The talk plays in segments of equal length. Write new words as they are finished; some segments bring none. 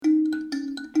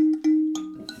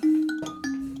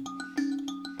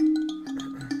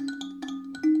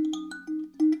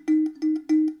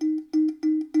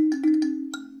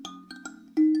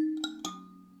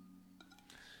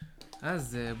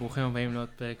אז ברוכים הבאים לעוד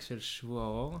פרק של שבוע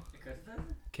אור. הקלטת את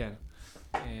זה? כן.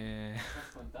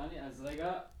 ספונטני, אז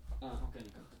רגע. אוקיי,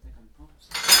 ניקח את התקע מפה.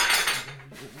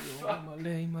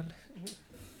 מלא.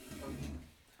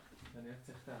 אני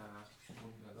צריך את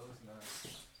השבוע גדול.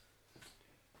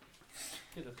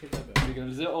 תתחיל לדבר.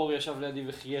 בגלל זה אור ישב לידי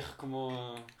וחייך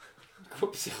כמו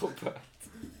פסיכופת.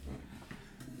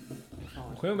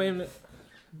 ברוכים הבאים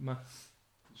מה?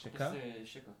 שקע?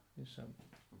 שקע. יש שם.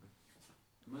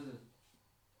 מה זה?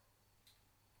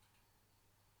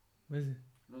 מה זה?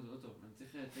 לא, זה לא טוב. אני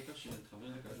צריך תקע שתחבר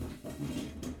לכדור.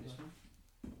 יש שם?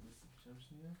 שם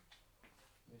שנייה.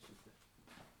 יש את זה.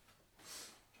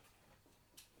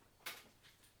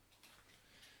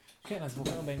 כן, אז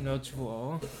ברוכים הבאים לעוד שבוע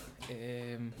אור.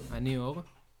 אני אור.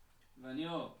 ואני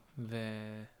אור.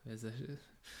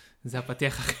 וזה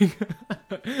הפתיח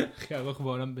הכי ארוך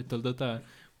בעולם בתולדות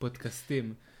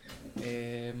הפודקאסטים.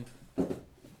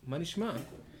 מה נשמע?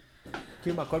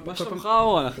 כאילו מה, מה שלומך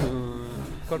אור? אנחנו...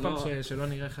 כל פעם שלא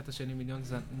נראה אחד את השני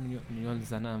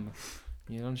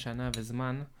מיליון שנה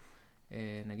וזמן,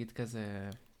 נגיד כזה,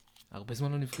 הרבה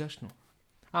זמן לא נפגשנו.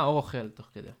 אור אוכל תוך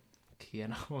כדי, כי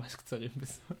אנחנו ממש קצרים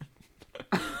בזמן.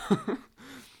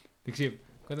 תקשיב,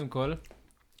 קודם כל,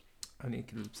 אני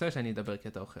כאילו בסדר שאני אדבר כי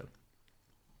אתה אוכל.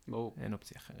 ברור. אין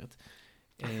אופציה אחרת.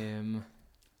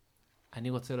 אני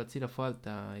רוצה להוציא לפועל את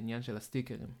העניין של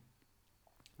הסטיקרים.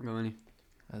 גם אני.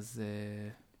 אז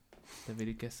תביא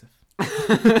לי כסף.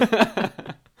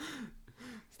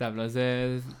 סתם, לא,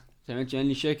 זה... האמת שאין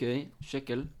לי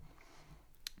שקל.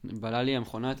 בלה לי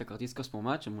המכונה את הכרטיס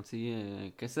כספומט שמוציא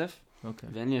כסף,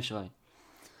 ואין לי אשראי.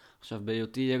 עכשיו,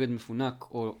 בהיותי ילד מפונק,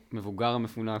 או מבוגר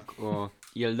מפונק, או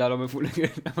ילדה לא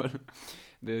מפונקת, אבל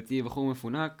בהיותי בחור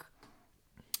מפונק,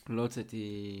 לא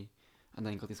הוצאתי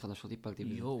עדיין כרטיס חדשות, טיפלתי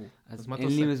בזה. אז אין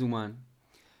לי מזומן.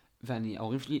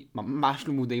 ההורים שלי ממש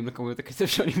לא מודעים לכמויות הכסף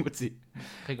שאני מוציא.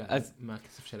 רגע, אז מה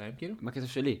הכסף שלהם כאילו? מה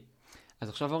הכסף שלי. אז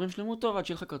עכשיו ההורים שלי אמרו, טוב, עד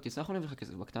שיהיה לך כרטיס, אנחנו נביא לך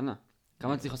כסף בקטנה.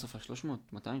 כמה צריך לסוף? 300?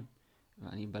 200?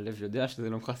 ואני בלב יודע שזה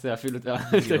לא מכסה אפילו את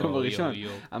היום הראשון.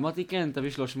 אמרתי, כן, תביא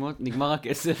 300, נגמר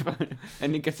הכסף,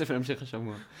 אין לי כסף להמשך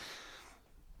השבוע.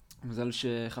 מזל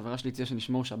שחברה שלי הציעה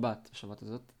שנשמור שבת, השבת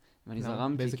הזאת, ואני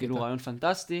זרמתי, כאילו רעיון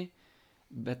פנטסטי.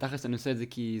 בתכלס אני עושה את זה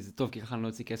כי זה טוב, כי ככה אני לא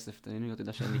אוציא כסף, אתה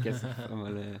יודע שאין לי כסף,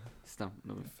 אבל סתם.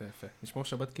 יפה. נשמור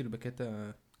שבת כאילו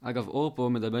בקטע... אגב, אור פה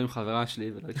מדבר עם חברה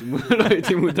שלי, ולא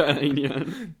הייתי מודע לעניין.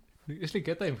 יש לי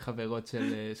קטע עם חברות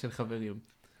של חברים.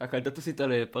 רק אל תטוס איתה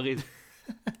לפריז.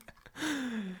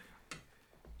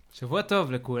 שבוע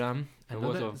טוב לכולם.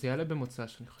 שבוע טוב. זה יעלה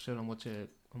במוצ"ש, אני חושב, למרות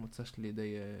שהמוצ"ש שלי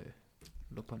די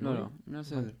לא פנוי. לא,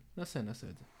 נעשה את זה. נעשה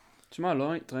את זה. תשמע,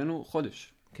 לא, התראינו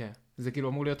חודש. כן, זה כאילו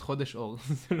אמור להיות חודש אור.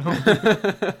 זה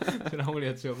לא אמור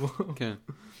להיות שבוע. כן.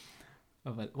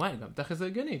 אבל וואי, גם תכף זה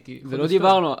הגיוני. זה לא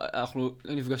דיברנו, אנחנו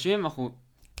נפגשים, אנחנו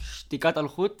שתיקת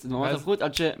אלחוט, דממת אלחוט,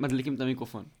 עד שמדליקים את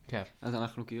המיקרופון. כן. אז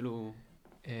אנחנו כאילו...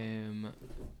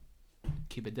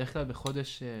 כי בדרך כלל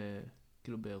בחודש,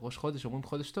 כאילו בראש חודש אומרים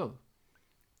חודש טוב.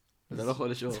 זה לא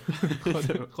חודש אור.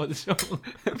 חודש אור.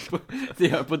 זה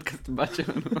יהיה הפודקאסט בת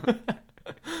שלנו.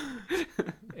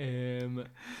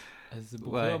 אז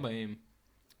ברוכים הבאים.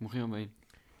 ברוכים הבאים.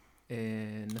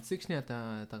 נציג שנייה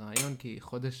את הרעיון, כי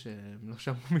חודש לא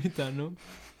שמעו מאיתנו.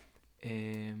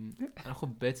 אנחנו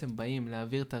בעצם באים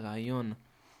להעביר את הרעיון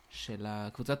של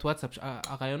הקבוצת וואטסאפ,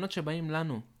 הרעיונות שבאים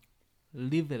לנו,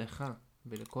 לי ולך,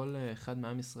 ולכל אחד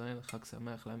מעם ישראל, חג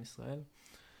שמח לעם ישראל.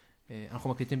 אנחנו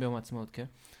מקליטים ביום העצמאות, כן?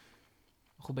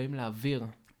 אנחנו באים להעביר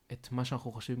את מה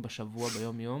שאנחנו חושבים בשבוע,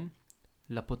 ביום יום,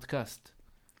 לפודקאסט.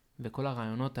 וכל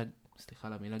הרעיונות, סליחה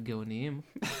על המילה, גאוניים,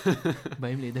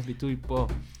 באים לידי ביטוי פה.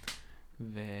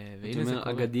 והנה זה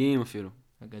קורה. אגדיים אפילו.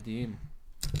 אגדיים.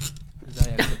 זה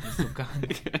היה קצת מסוכן.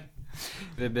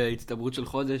 ובהצטברות של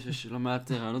חודש יש לא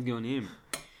מעט רעיונות גאוניים.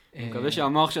 אני מקווה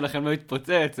שהמוח שלכם לא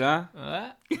יתפוצץ,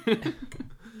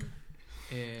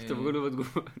 תסתברו לו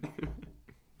בתגובה.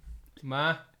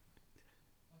 מה?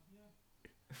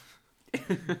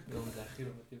 זה הכי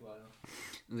לא מתאים בעולם.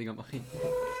 זה גם הכי.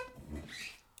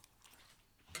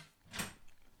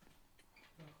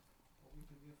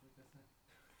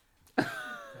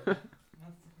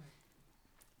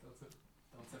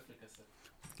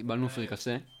 קיבלנו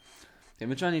פריקסה.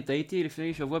 האמת שאני טעיתי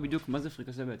לפני שבוע בדיוק מה זה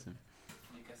פריקסה בעצם.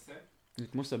 פריקסה? זה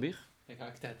כמו סביח?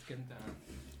 רק תעדכן את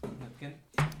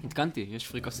התקנתי, יש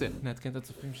פריקסה. נעדכן את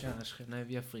הצופים שהשכנה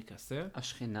הביאה פריקסה.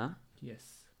 השכנה?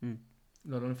 יס.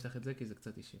 לא נפתח את זה כי זה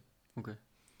קצת אישי. אוקיי.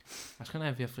 השכנה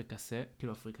הביאה פריקסה,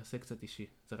 כאילו הפריקסה קצת אישי,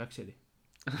 זה רק שלי.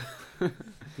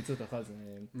 קיצור תאכל זה...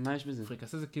 מה יש בזה?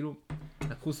 פריקסה זה כאילו,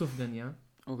 לקחו סופגניה,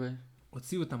 אוקיי.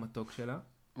 הוציאו את המתוק שלה,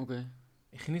 אוקיי.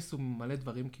 הכניסו מלא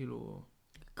דברים כאילו...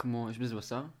 כמו, יש בזה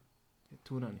בשר?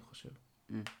 טונה, אני חושב.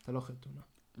 אתה לא אוכל טונה.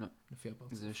 לא. לפי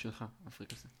הפרצוף. זה שלך,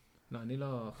 אפריקסה. לא, אני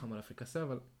לא חם על אפריקסה,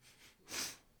 אבל...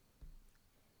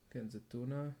 כן, זה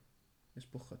טונה. יש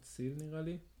פה חציל נראה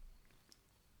לי.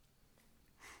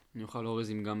 אני אוכל אורז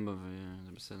עם גמבה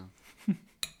וזה בסדר.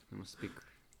 זה מספיק.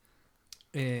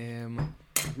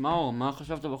 מאור, מה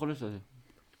חשבת בחודש הזה?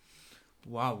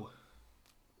 וואו.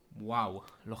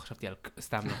 לא חשבתי על...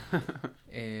 סתם לא.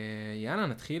 יאללה,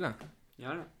 נתחילה.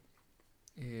 יאללה.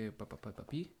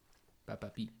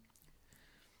 פאפאפי.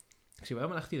 תקשיב,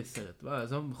 היום הלכתי לסרט.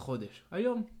 עזוב חודש.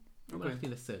 היום הלכתי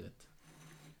לסרט.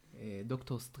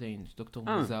 דוקטור סטרנג', דוקטור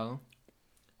מוזר.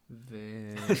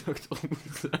 דוקטור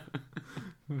מוזר.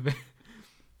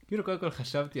 כאילו קודם כל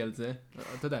חשבתי על זה.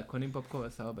 אתה יודע, קונים פופקורן,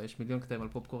 סבבה, יש מיליון קטעים על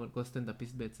פופקורן, כל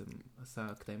סטנדאפיסט בעצם עשה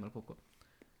קטעים על פופקורן.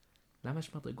 למה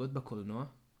יש מדרגות בקולנוע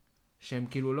שהן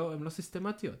כאילו לא, הן לא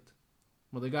סיסטמטיות?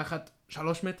 מדרגה אחת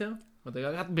 3 מטר,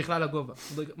 מדרגה אחת בכלל לגובה,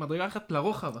 מדרגה אחת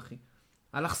לרוחב, אחי.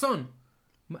 אלכסון.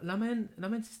 למה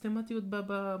אין סיסטמטיות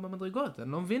במדרגות?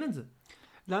 אני לא מבין את זה.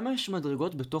 למה יש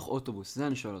מדרגות בתוך אוטובוס? זה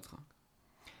אני שואל אותך.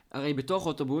 הרי בתוך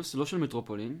אוטובוס, לא של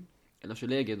מטרופולין, אלא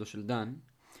של אגד או של דן,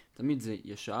 תמיד זה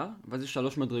ישר, ואז יש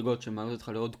 3 מדרגות שמעלות אותך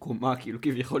לעוד קומה, כאילו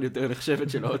כביכול יותר נחשבת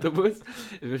של האוטובוס,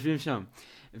 ויושבים שם.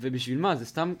 ובשביל מה? זה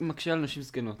סתם מקשה על נשים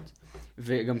זקנות.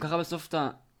 וגם ככה בסוף אתה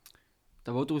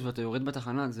באוטובוס ואתה יורד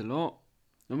בתחנה, זה לא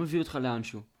מביא אותך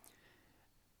לאנשהו.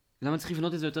 למה צריך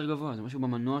לבנות את זה יותר גבוה? זה משהו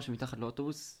במנוע שמתחת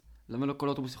לאוטובוס? למה לא כל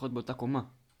אוטובוס יכול להיות באותה קומה?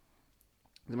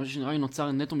 זה משהו שנראה לי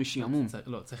נוצר נטו משעמום.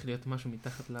 לא, צריך להיות משהו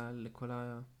מתחת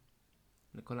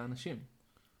לכל האנשים.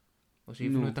 או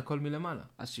שיבנו את הכל מלמעלה.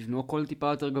 אז שיבנו הכל טיפה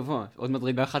יותר גבוה. עוד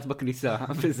מדרגה אחת בכניסה,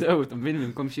 וזהו, אתה מבין?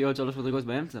 במקום שיהיה עוד 3 מדרגות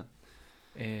באמצע.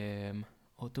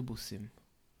 אוטובוסים.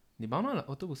 דיברנו על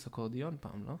אוטובוס אקורדיון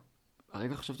פעם, לא?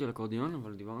 הרגע חשבתי על אקורדיון,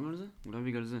 אבל דיברנו על זה? אולי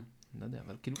בגלל זה. לא יודע,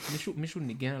 אבל כאילו מישהו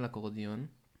ניגן על אקורדיון.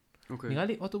 אוקיי. נראה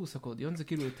לי אוטובוס אקורדיון זה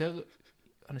כאילו יותר...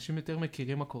 אנשים יותר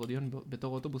מכירים אקורדיון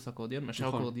בתור אוטובוס אקורדיון מאשר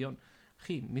אקורדיון.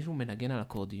 אחי, מישהו מנגן על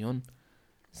אקורדיון,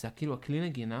 זה כאילו הכלי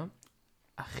נגינה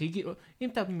הכי כאילו... אם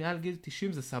אתה מעל גיל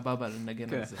 90 זה סבבה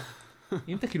לנגן על זה.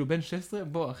 אם אתה כאילו בן 16,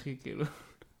 בוא אחי, כאילו...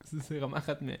 זה רמה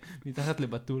אחת מתחת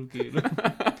לבתול, כאילו.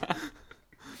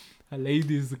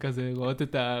 הליידיז כזה רואות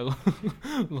את ה...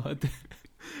 רואות...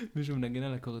 מישהו מנגן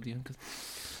על אקורדיון כזה.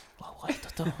 וואו,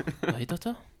 ראית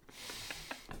אותו?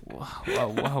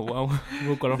 וואו.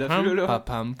 והוא כל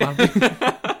פעם.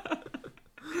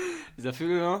 זה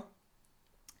אפילו לא.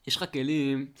 יש לך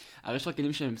כלים, הרי יש לך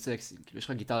כלים שהם סקסיים, כאילו יש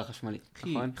לך גיטרה חשמלית,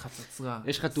 נכון? חצוצרה,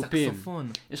 יש לך טופים,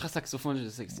 סקסופון. יש לך סקסופון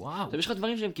שזה סקסי. וואו. יש לך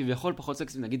דברים שהם כביכול פחות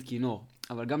סקסיים, נגיד כינור,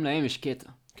 אבל גם להם יש קטע.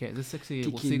 כן, זה סקסי כי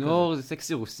רוסי כזה. כינור זה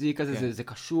סקסי רוסי כזה, זה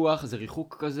קשוח, זה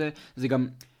ריחוק כזה,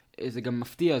 זה גם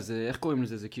מפתיע, זה, איך קוראים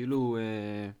לזה? זה כאילו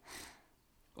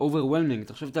overwhelming.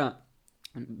 אתה חושב אתה,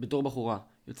 בתור בחורה,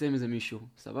 יוצא עם איזה מישהו,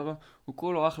 סבבה? הוא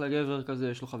כולו אחלה גבר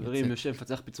כזה, יש לו חברים, יושב,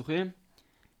 מפצח פיצוחים.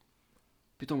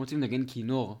 פתאום רוצים לנגן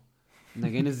כינור.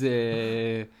 לנגן איזה,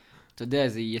 אתה יודע,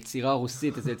 איזה יצירה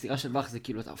רוסית, איזה יצירה של באך, זה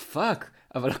כאילו, אתה פאק,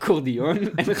 אבל אקורדיון,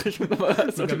 אין לך שום דבר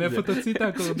לעשות גם איפה תוציא את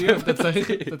האקורדיון?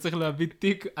 אתה צריך להביא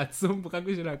תיק עצום רק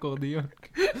בשביל האקורדיון.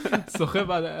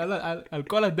 סוחב על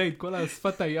כל הדייט, כל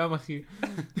השפת הים, אחי.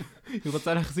 היא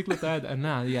רוצה להחזיק לו את היד,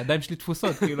 הידיים שלי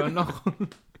תפוסות, כאילו, אני לא יכול.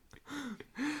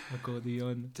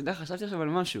 אקורדיון. אתה יודע, חשבתי עכשיו על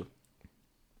משהו.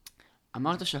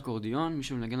 אמרת שהאקורדיון,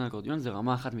 מישהו מנגן על אקורדיון, זה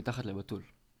רמה אחת מתחת לבתול.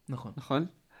 נכון. נכון?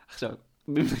 עכשיו,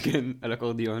 מי מנגן על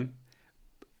אקורדיון?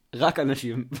 רק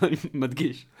אנשים, ואני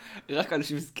מדגיש, רק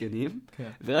אנשים זקנים,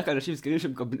 ורק אנשים זקנים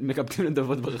שמקבלים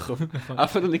נדבות ברחוב.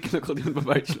 אף אחד לא נקן אקורדיון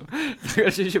בבית שלו. זה רק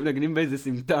אנשים שמנגנים באיזה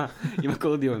סמטה עם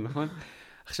אקורדיון, נכון?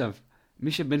 עכשיו,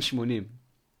 מי שבן 80,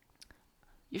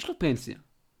 יש לו פנסיה.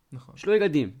 נכון. יש לו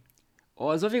ילדים.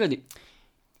 או עזוב ילדים.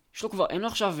 יש לו כבר, אין לו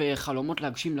עכשיו חלומות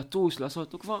להגשים, לטוס,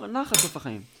 לעשות, הוא כבר נח עד סוף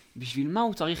החיים. בשביל מה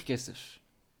הוא צריך כסף?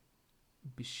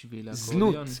 בשביל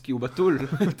האקורדיון. זנות, כי הוא בתול,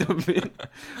 אתה מבין?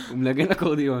 הוא מנגן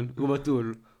אקורדיון, הוא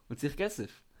בתול, הוא צריך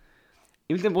כסף.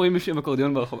 אם אתם רואים מישהו עם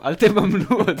אקורדיון ברחוב, אל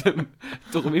תממנו, אתם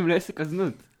תורמים לעסק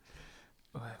הזנות.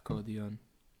 אוי, אקורדיון.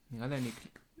 נראה לי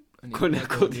אני קונה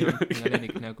אקורדיון. נראה לי אני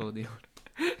אקנה אקורדיון.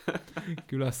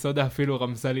 כאילו הסודה אפילו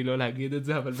רמזה לי לא להגיד את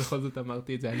זה, אבל בכל זאת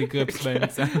אמרתי את זה, היה לי קרפס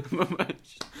באמצע.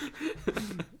 ממש.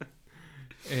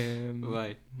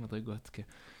 וואי. מדרגות, כן.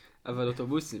 אבל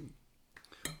אוטובוסים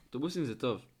זה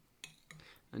טוב.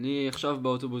 אני עכשיו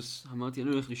באוטובוס, אמרתי, אני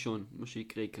הולך לישון, מה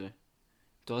שיקרה יקרה.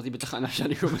 התעוררתי בתחנה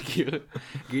שאני לא מכיר.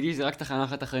 גידי זה רק תחנה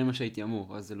אחת אחרי מה שהייתי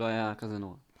אמור, אז זה לא היה כזה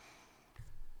נורא.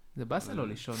 זה באסה לא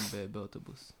לישון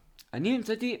באוטובוס. אני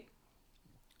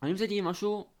נמצאתי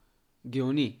משהו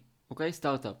גאוני, אוקיי?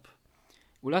 סטארט-אפ.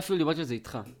 אולי אפילו דיברתי על זה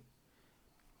איתך.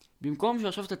 במקום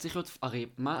שעכשיו אתה צריך להיות, הרי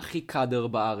מה הכי קאדר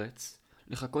בארץ?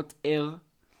 לחכות ער,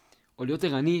 או להיות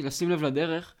ערני, לשים לב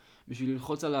לדרך, בשביל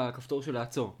ללחוץ על הכפתור של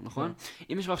לעצור, נכון?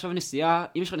 אם יש לך עכשיו נסיעה,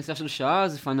 אם יש לך נסיעה של שעה,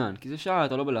 זה פנן, כי זה שעה,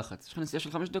 אתה לא בלחץ. יש לך נסיעה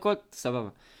של 5 דקות, סבבה.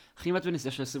 כמעט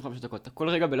בנסיעה של 25 דקות, אתה כל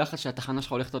רגע בלחץ שהתחנה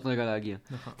שלך הולכת עוד רגע להגיע.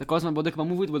 אתה כל הזמן בודק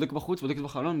במובית, בודק בחוץ, בודק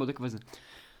בחלון, בודק בזה.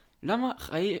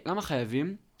 למה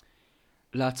חייבים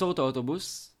לעצור את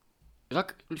האוטובוס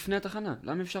רק לפני התחנה?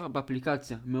 למה אפשר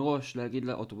באפליקציה מראש להגיד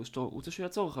לאוטובוס שאתה רוצה שהוא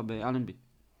יעצור לך באלנבי?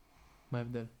 מה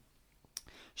ההבדל?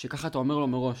 שככה אתה אומר לו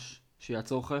מראש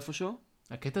שיעצור לך איפשהו?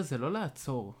 הקטע זה לא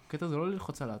לעצור, הקטע זה לא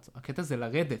ללחוץ על לעצור, הקטע זה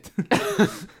לרדת.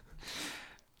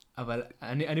 אבל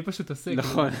אני פשוט עושה.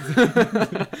 נכון.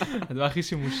 הדבר הכי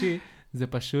שימושי זה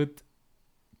פשוט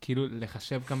כאילו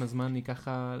לחשב כמה זמן ייקח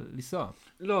לנסוע.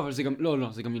 לא, אבל זה גם,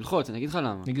 לא, זה גם ללחוץ, אני אגיד לך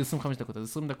למה. נגיד 25 דקות, אז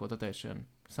 20 דקות אתה ישן,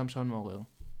 שם שעון מעורר,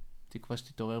 תקווה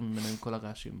שתתעורר ממנו עם כל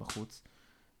הרעשים בחוץ,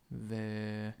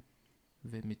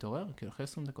 ומתעורר, כאילו אחרי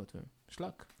 20 דקות,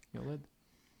 ושלק, יורד.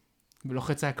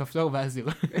 ולוחץ על הכפתור ואז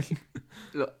יורד.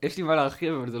 לא, יש לי מה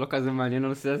להרחיב, אבל זה לא כזה מעניין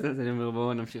הנושא הזה, אז אני אומר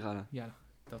בואו נמשיך הלאה. יאללה,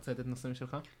 אתה רוצה לתת נושאים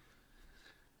שלך?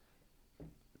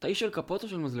 אתה איש של כפות או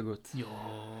של מזלגות?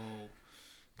 יואו,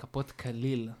 כפות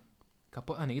קליל.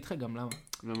 אני אגיד לך גם למה.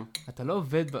 למה? אתה לא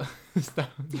עובד סתם,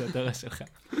 זה הדרך שלך.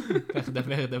 כך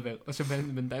דבר. או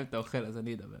שבינתיים אתה אוכל, אז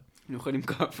אני אדבר. אני אוכל עם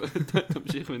כף,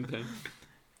 תמשיך בינתיים.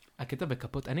 הקטע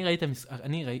בכפות, אני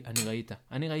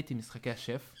ראיתי משחקי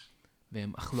השף,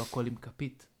 והם אכלו הכל עם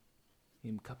כפית.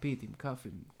 עם כפית, עם כף,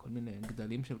 עם כל מיני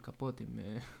גדלים של כפות, עם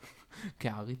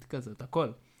קערית כזאת,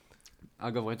 הכל.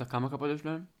 אגב, ראית כמה כפות יש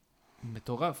להם?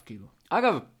 מטורף, כאילו.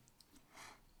 אגב,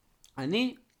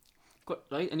 אני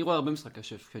רואה הרבה משחקי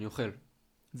שף כשאני אוכל.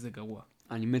 זה גרוע.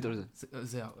 אני מת על זה.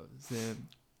 זה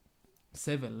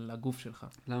סבל לגוף שלך.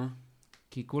 למה?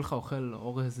 כי כולך אוכל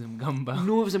אורז עם גמבה.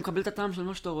 נו, וזה מקבל את הטעם של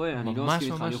מה שאתה רואה. אני לא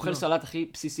מסכים איתך. אני אוכל סלט הכי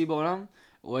בסיסי בעולם,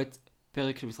 רואה את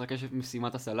פרק של משחקי שף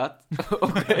משימת הסלט,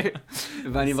 אוקיי?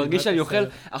 ואני מרגיש שאני אוכל,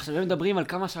 עכשיו הם מדברים על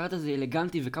כמה הסלט הזה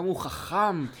אלגנטי וכמה הוא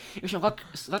חכם. יש שם רק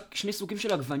 2 סוגים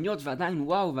של עגבניות ועדיין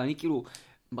וואו, ואני כאילו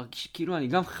מרגיש כאילו אני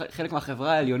גם חלק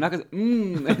מהחברה העליונה כזה,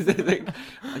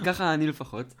 ככה אני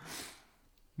לפחות.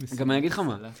 גם אני אגיד לך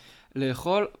מה,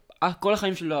 לאכול, כל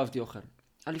החיים שלי לא אהבתי אוכל.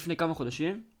 עד לפני כמה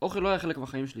חודשים, אוכל לא היה חלק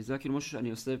מהחיים שלי, זה היה כאילו משהו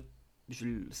שאני עושה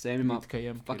בשביל לסיים עם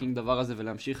הפאקינג דבר הזה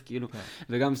ולהמשיך כאילו,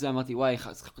 וגם זה אמרתי וואי,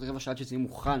 צריך רבע שעה שזה יהיה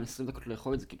מוכן, 20 דקות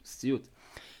לאכול את זה, כאילו סיוט.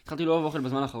 התחלתי לא אוהב אוכל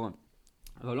בזמן האחרון,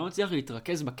 אבל לא מצליח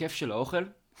להתרכז בכיף של האוכל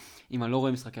אם אני לא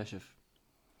רואה משחקי השף.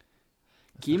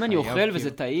 כי אם אני אוכל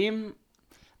וזה טעים,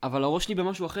 אבל הראש שלי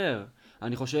במשהו אחר,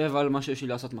 אני חושב על מה שיש לי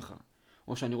לעשות מחר,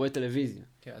 או שאני רואה טלוויזיה,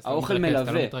 האוכל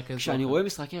מלווה. כשאני רואה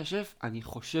משחקי השף, אני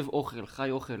חושב אוכל,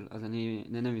 חי אוכל, אז אני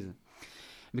נהנה מזה.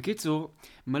 בקיצור,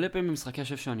 מלא פעמים במשחקי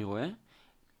השף שאני רואה,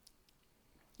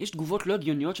 יש תגובות לא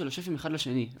הגיוניות של השפים אחד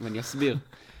לשני, ואני אסביר.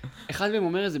 אחד מהם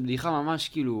אומר איזה בדיחה ממש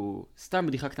כאילו, סתם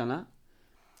בדיחה קטנה,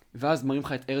 ואז מראים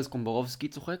לך את ארז קומברובסקי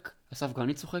צוחק, אסף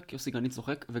גרנית צוחק, יוסי גרנית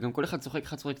צוחק, וגם כל אחד צוחק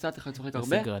קצת, אחד צוחק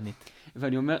הרבה. יוסי גרנית.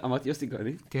 ואני אומר, אמרתי יוסי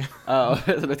גרנית? כן.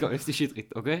 זה בטח, יוסי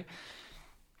שטרית, אוקיי?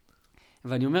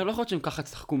 ואני אומר, לא יכול להיות שהם ככה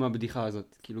צחקו מהבדיחה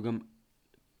הזאת, כאילו גם,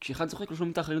 כשאחד צוחק, לא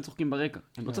שומעים את האחרים צוחקים ברקע.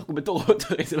 הם לא צחקו בתורות,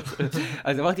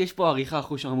 אז אמרתי, יש פה עריכה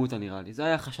אחוז שרמוטה נראה לי. זה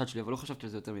היה החשד שלי, אבל לא חשבתי על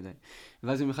זה יותר מדי.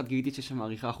 ואז יום אחד גיליתי שיש שם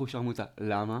עריכה אחוז שרמוטה.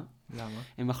 למה?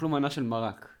 הם אכלו מנה של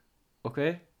מרק,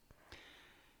 אוקיי?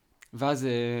 ואז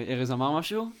ארז אמר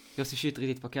משהו, יוסי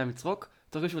שטרית התפקע מצחוק,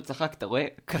 תוך שהוא צחק, אתה רואה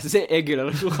כזה עגל על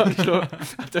השולחן שלו,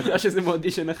 אתה יודע שזה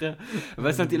מאודישן אחר.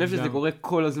 ואז שמתי לב שזה קורה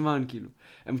כל הזמן, כאילו.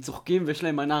 הם צוחקים ויש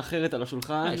להם מנה אחרת על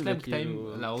השולחן. יש להם קטעים,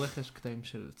 לעורך יש קטעים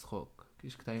של צחוק.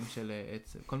 יש קטעים של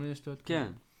עצב, כל מיני שטויות.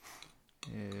 כן.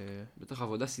 בטח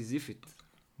עבודה סיזיפית.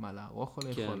 מה, לערוך או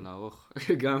לאכול? כן, לערוך.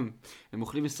 גם. הם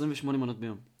אוכלים 28 מנות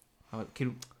ביום. אבל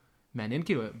כאילו, מעניין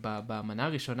כאילו, במנה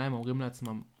הראשונה הם אומרים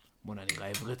לעצמם, בוא אני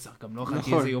רעב רצח, גם לא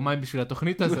אכלתי איזה יומיים בשביל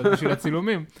התוכנית הזאת, בשביל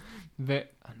הצילומים.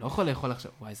 ואני לא יכול לאכול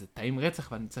עכשיו, וואי, זה טעים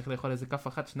רצח, ואני צריך לאכול איזה כף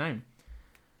 1, 2.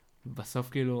 בסוף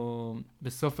כאילו,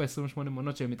 בסוף ה-28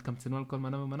 מנות שהם התקמצנו על כל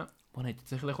מנה ומנה, בוא הייתי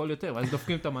צריך לאכול יותר, ואז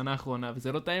דופקים את המנה האחרונה,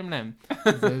 וזה לא טעים להם.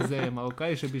 זה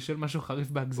מרוקאי שבישל משהו חריף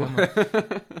בהגזמה.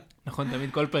 נכון,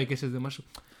 תמיד כל פרק יש איזה משהו,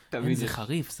 זה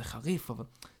חריף, אבל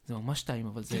זה ממש טעים,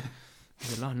 אבל זה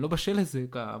לא, אני לא בשל לזה,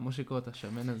 כמו שקרות,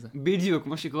 השמן הזה. בדיוק,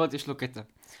 כמו שקרות, יש לו קטע.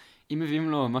 אם מביאים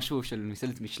לו משהו של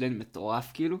מסעדת משלן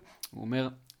מטורף, כאילו, הוא אומר,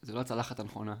 זה לא הצלחת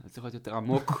הנכונה, זה צריך להיות יותר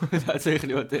עמוק, זה צריך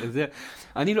להיות זה.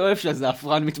 אני לא אוהב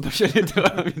שהזעפרן מתבשל יותר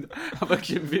עמיד, אבל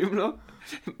כשמביאים לו,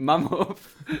 מה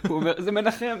מעוף? הוא אומר, זה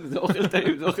מנחם, זה אוכל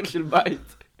טעים, זה אוכל של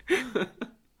בית.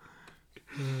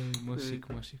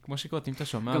 מושיק, אם אתה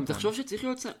שומע... גם תחשוב שצריך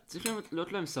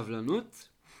להיות להם סבלנות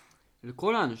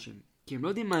לכל האנשים, כי הם לא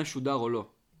יודעים מה ישודר או לא.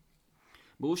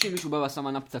 ברור שאם מישהו בא ועשה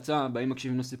מנה פצצה, באים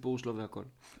מקשיבים לסיפור שלו והכל.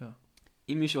 כן.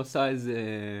 אם מישהו עשה איזה,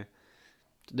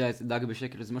 אתה יודע, איזה דג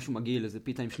בשקל, איזה משהו מגעיל, איזה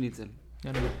פיתה עם שניצל.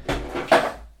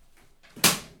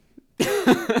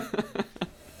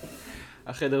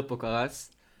 החדר פה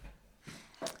קרס.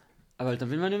 אבל אתה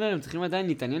מבין מה אני אומר? הם צריכים עדיין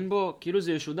להתעניין בו, כאילו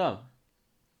זה ישודר.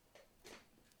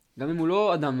 גם אם הוא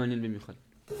לא אדם מעניין במיוחד.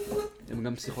 הם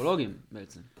גם פסיכולוגים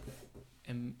בעצם.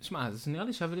 שמע, אז נראה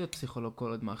לי שווה להיות פסיכולוג כל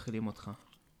עוד מאכילים אותך.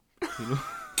 כאילו.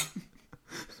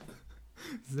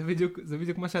 זה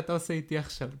בדיוק מה שאתה עושה איתי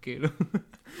עכשיו, כאילו.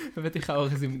 הבאתי לך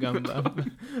אורזים גם.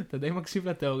 אתה די מקשיב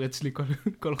לתיאוריות שלי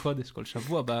כל חודש, כל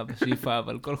שבוע בשאיפה,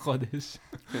 אבל כל חודש.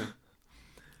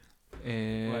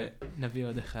 נביא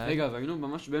עוד אחד. רגע, והיינו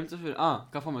ממש באמצע של...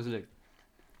 כף המזלג.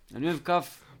 אני אוהב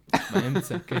כף.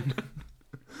 באמצע, כן.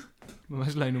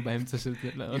 ממש לא היינו באמצע של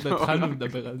זה. עוד לא התחלנו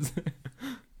לדבר על זה.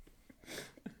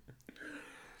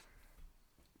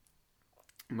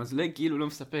 מזלג כאילו לא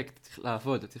מספק, אתה צריך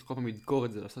לעבוד, אתה צריך כל פעם לדקור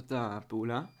את זה, לעשות את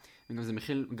הפעולה. וגם זה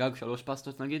מכיל גג 3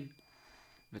 פסטות נגיד.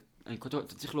 אתה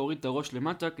צריך להוריד את הראש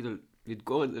למטה כדי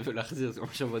לדקור את זה ולהחזיר, זה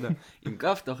ממש עבודה. עם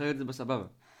כף אתה אוכל את זה בסבבה.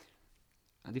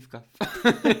 עדיף כף.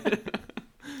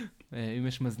 אם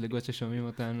יש מזלגות ששומעים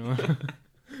אותנו,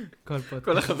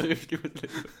 כל החברים שלי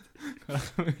מזלגות. כל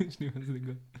החברים שלי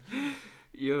מזלגות.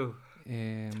 יואו.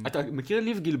 אתה מכיר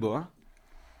ליב גלבוע?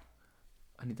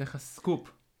 אני אתן לך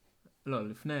סקופ. לא,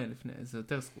 לפני, זה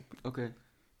יותר סקופ. אוקיי.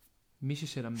 מישהי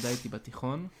שלמדה איתי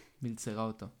בתיכון, מלצרה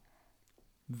אותו.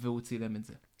 והוא צילם את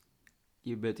זה.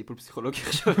 היא בטיפול פסיכולוגי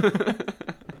עכשיו.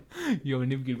 יואו,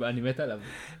 ניב גלבוע, אני מת עליו.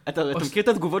 אתה מכיר את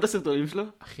התגובות לסרטונים שלו?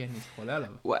 אחי, אני חולה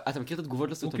עליו. אתה מכיר את התגובות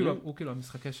לסרטונים? הוא כאילו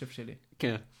המשחקי שף שלי.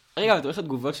 כן. רגע, אתה רואה את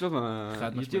התגובות שלו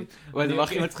ביוטיוב? וואי, הדבר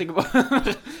הכי מצחיק בו.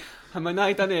 המנה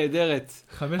הייתה נהדרת.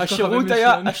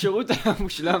 השירות היה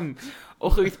מושלם.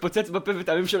 אוכל התפוצץ בפה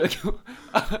וטעמים שלו.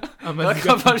 רק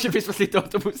חבל שפספס לי את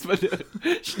האוטובוס בדרך.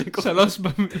 3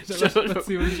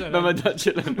 בציון שלנו. במדד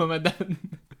שלנו.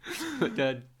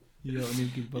 במדד. יואו,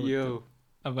 ניב גלבוע. יואו.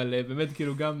 אבל באמת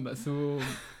כאילו גם עשו,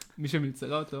 מי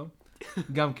שמלצרה אותו,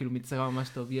 גם כאילו מצרה ממש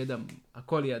טוב, ידע,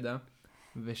 הכל ידע,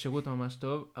 ושירות ממש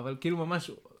טוב, אבל כאילו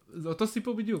ממש, זה אותו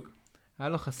סיפור בדיוק. היה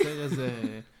לו חסר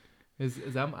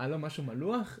היה לו משהו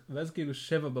מלוח, ואז כאילו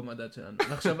 7 במדד שלנו.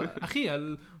 ועכשיו, אחי,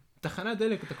 על תחנת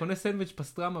דלק, אתה קונה סנדוויץ'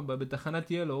 פסטרמה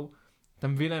בתחנת ילו, אתה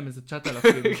מביא להם איזה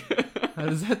 9,000.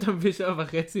 על זה אתה מביא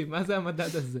 7.5, מה זה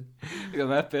המדד הזה?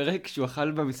 גם היה פרק שהוא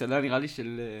אכל במסעדה, נראה לי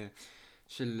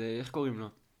של איך קוראים לו?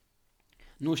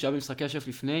 נו, שהיה במשחקי השף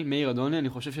לפני, מאיר אדוני, אני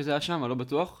חושב שזה היה שם, אני לא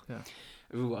בטוח.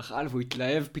 והוא אכל והוא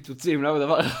התלהב פיצוצים, לא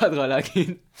דבר אחד רע להגיד.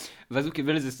 ואז הוא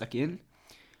קיבל איזה סכין,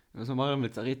 ואז הוא אמר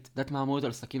למלצרית, יודעת מה אמרת על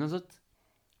הסכין הזאת?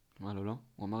 אמר לו, לא.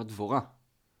 הוא אמר דבורה.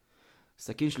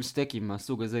 סכין של סטייקים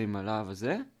מהסוג הזה עם הלהב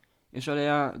הזה, יש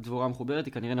עליה דבורה מחוברת,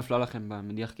 היא כנראה נפלה לכם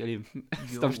במדיח כלים.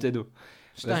 סתם שתדעו.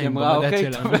 2 במדד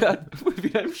שלנו. הוא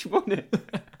הביא להם 8.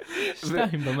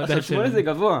 2 במדד שלנו. 8 זה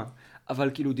גבוה.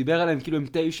 אבל כאילו הוא דיבר עליהם כאילו עם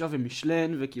 9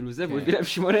 ומשלן וכאילו זה, והוא הביא להם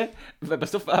 8,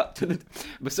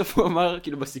 ובסוף הוא אמר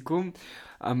כאילו בסיכום,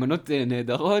 המנות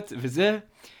נהדרות וזה,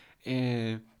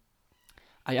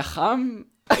 היה חם,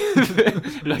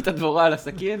 ולא הייתה דבורה על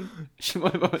הסכין, 8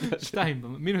 במדד.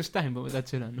 2 במדד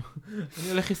שלנו. אני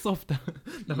הולך לשרוף את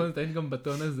נכון, אתה היית גם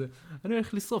בטון הזה. אני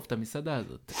הולך לשרוף את המסעדה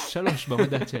הזאת. 3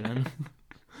 במדד שלנו.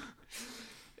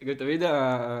 גם תמיד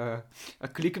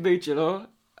הקליק בייט שלו,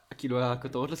 כאילו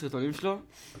הכותרות לסרטונים שלו,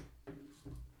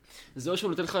 זה או שהוא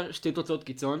נותן לך 2 תוצאות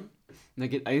קיצון,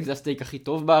 נגיד האם זה הסטייק הכי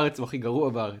טוב בארץ או הכי גרוע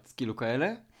בארץ, כאילו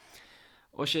כאלה,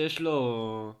 או שיש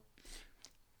לו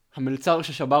המלצר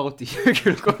ששבר אותי,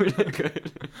 כאילו כל מיני כאלה.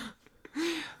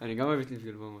 אני גם אוהב את ניב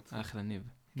גלבוע. אחלה ניב.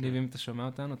 ניב, אם אתה שומע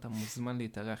אותנו, אתה מוזמן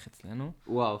להתארח אצלנו.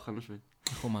 וואו, חד משמעית.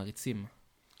 אנחנו מעריצים.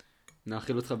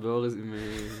 נאכיל אותך באורז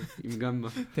עם גמבה.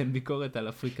 תן ביקורת על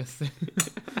אפריקסה.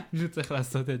 מישהו צריך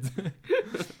לעשות את זה.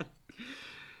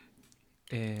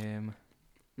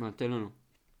 מה, תן לנו.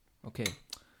 אוקיי.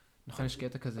 נכון, יש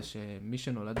קטע כזה שמי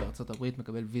שנולד בארצות הברית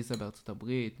מקבל ויזה בארצות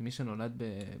הברית, מי שנולד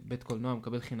בבית קולנוע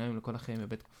מקבל חינמים לכל החיים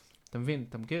בבית... אתה מבין?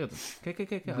 אתה מכיר את זה? כן, כן,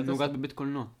 כן, כן. אני נוגעת בבית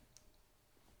קולנוע.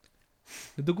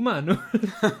 לדוגמה, נו.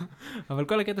 אבל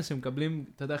כל הקטע שמקבלים,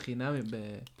 אתה יודע, חינמים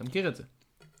אתה מכיר את זה?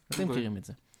 אתם מכירים את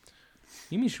זה.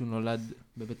 אם מישהו נולד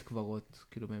בבית קברות,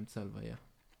 כאילו באמצע הלוויה,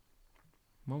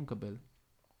 מה הוא מקבל?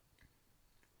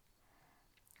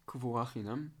 קבורה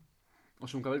חינם? או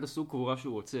שהוא מקבל את הסוג קבורה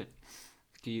שהוא רוצה.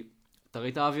 כי אתה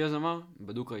ראית אבי אז אמר?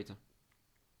 בדוק ראית.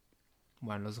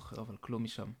 וואי, אני לא זוכר, אבל כלום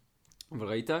משם. אבל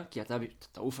ראית? כי אתה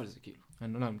תעוף על זה, כאילו.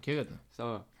 אני לא מכיר את זה.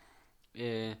 סבבה.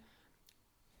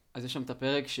 אז יש שם את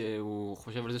הפרק שהוא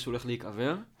חושב על זה שהוא הולך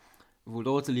להיקבר, והוא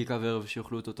לא רוצה להיקבר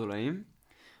ושיוכלו אותו תולעים,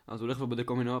 אז הוא הולך ובודק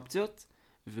כל מיני אופציות,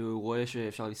 והוא רואה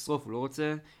שאפשר לשרוף, הוא לא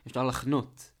רוצה, אפשר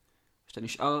לחנות. כשאתה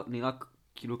נשאר, נראה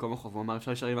כאילו כמוך, והוא אמר,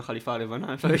 אפשר להישאר עם החליפה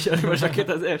הלבנה, אפשר להישאר עם השקט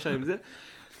הזה, אפשר עם זה.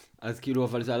 אז כאילו,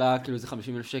 אבל זה עלה, כאילו, זה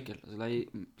 50,000 שקל. אז אולי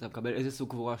אתה מקבל איזה סוג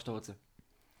קבורה שאתה רוצה.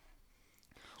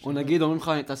 או נגיד, אומרים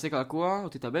לך, תעשה קעקוע, או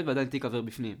תתאבד, ועדיין תיקבר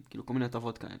בפנים. כאילו, כל מיני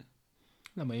הטבות כאלה.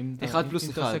 למה, אם 1+1,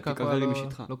 תיקבר עם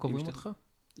משתך. לא קוברים אותך?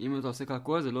 אם אתה עושה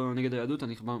קעקוע, זה לא נגד היהדות, אתה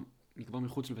נקבר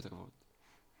מחוץ לבית הקברות.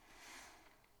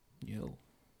 יואו.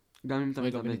 גם אם אתה רגע,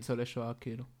 מתאבד. בניצולי שואה,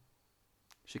 כאילו.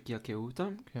 שקעקעו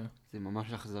אותם? כן. זה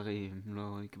ממש אכזרי, הם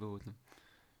לא יקברו אותם.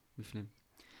 בפנים.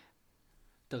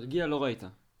 תרגיע לא ראית.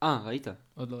 ראית.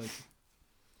 עוד לא ראיתי.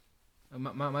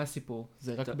 מה הסיפור?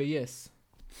 זה רק ב-yes.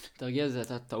 תרגיע זה,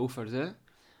 אתה תעוף על זה.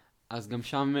 אז גם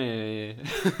שם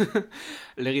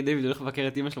לארי דיוויד הולך לבקר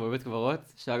את אמא שלו בבית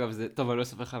קברות, שאגב זה, טוב, אני לא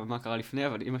אספר לך מה קרה לפני,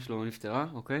 אבל אמא שלו נפטרה,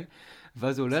 אוקיי?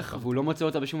 ואז הוא הולך, והוא לא מוצא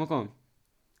אותה בשום מקום.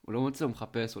 הוא לא מוצא, הוא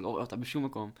מחפש, הוא לא רואה אותה בשום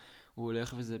מקום. הוא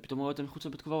הולך וזה, פתאום רואה אותה מחוץ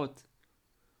לבית קברות.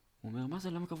 הוא אומר, מה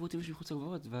זה, למה קברו אותי מישהו מחוץ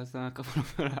לקברות? ואז הקברו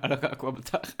על הקעקוע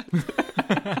בתחת.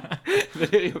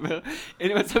 ולארי אומר,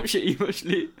 אין מצב שאמא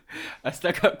שלי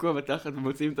עשתה קעקוע בתחת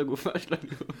ומוציאים את הגופה שלנו.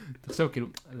 תחשוב, כאילו,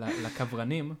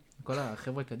 לקברנים, כל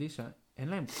החבר'ה קדישה, אין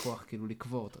להם כוח כאילו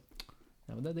לקבור אותה.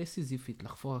 זה עבודה די סיזיפית,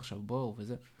 לחפור עכשיו בור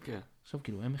וזה. כן. עכשיו,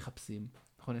 כאילו, הם מחפשים.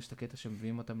 נכון, יש את הקטע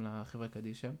שמביאים אותם לחבר'ה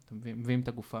קדישה, מביאים את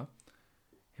הגופה.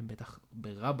 הם בטח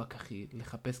ברבק, אחי,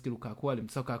 לחפש כאילו קעקוע,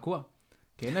 למצוא קעקוע.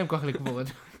 כי אין להם כוח לקבור את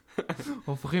זה.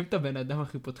 הופכים את הבן אדם,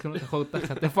 אחי, פותחים לו את החור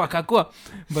תחת. איפה הקעקוע?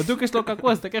 בדוק יש לו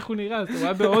קעקוע, אז תקע איך הוא נראה, אז הוא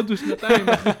היה בהודו 2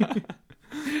 אחי.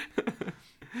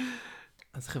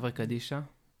 אז חבר'ה קדישה,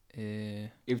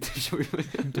 אם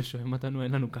אתם שומעים אותנו,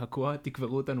 אין לנו קעקוע,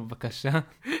 תקברו אותנו בבקשה.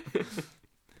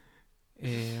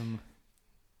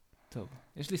 טוב,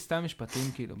 יש לי סתם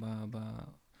משפטים, כאילו,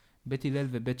 בית הלל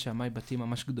ובית שמאי בתים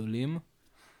ממש גדולים,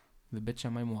 ובית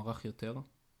שמאי מוערך יותר.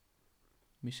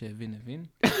 מי שהבין, הבין.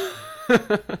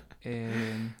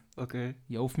 אוקיי.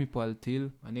 יעוף מפה על טיל.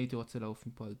 אני הייתי רוצה לעוף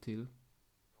מפה על טיל.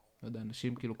 לא יודע,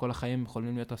 אנשים, כאילו, כל החיים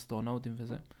יכולים להיות אסטרונאוטים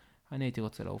וזה. אני הייתי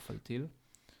רוצה לעוף על טיל.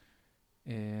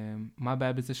 מה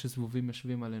הבעיה בזה שזבובים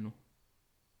יושבים עלינו?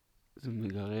 זה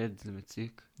מגרד, זה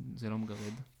מציק. זה לא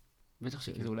מגרד. בטח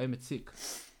שכן. זה אולי מציק.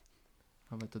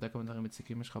 אבל אתה יודע כמה דברים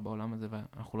מציקים יש לך בעולם הזה,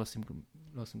 ואנחנו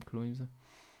לא עושים כלום עם זה.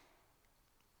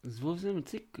 זבוב זה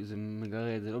מציק, זה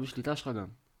מגרד, זה לא בשליטה שלך גם.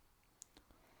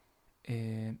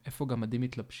 איפה גמדים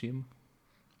מתלבשים?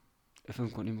 איפה הם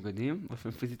קונים בגדים? או איפה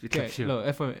הם פיזית מתלבשים? כן, לא,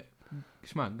 איפה...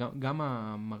 שמע, גם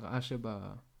המראה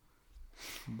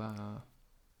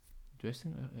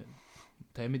דרסינג,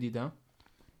 תאי מדידה,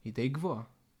 היא די גבוהה,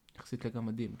 יחסית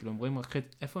לגמדים. כאילו, אומרים,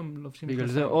 איפה הם לובשים? בגלל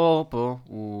זה אור פה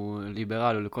הוא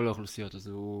ליברל, הוא לכל האוכלוסיות, אז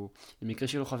הוא... במקרה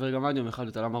שלו חבר גמד יום אחד,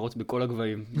 אתה למרוץ בכל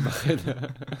הגבהים בחדר.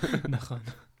 נכון.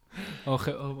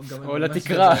 או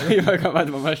לתקרה, אם הגמד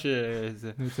ממש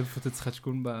זה. אני רוצה לפוצץ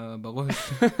חשקון בראש.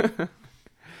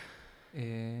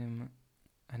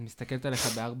 אני מסתכלת עליך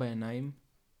ב4 עיניים,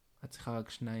 את צריכה רק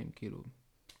 2, כאילו,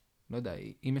 לא יודע,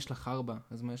 אם יש לך 4,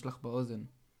 אז מה יש לך באוזן?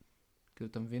 כאילו,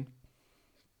 אתה מבין?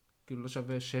 כאילו, לא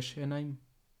שווה 6 עיניים?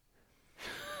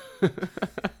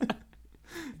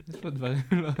 יש לו דברים,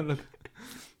 לא.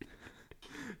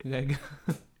 רגע.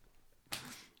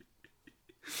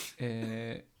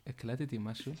 הקלטתי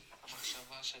משהו.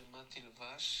 המחשבה של מה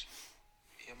תלבש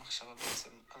היא המחשבה בעצם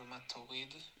על מה תוריד,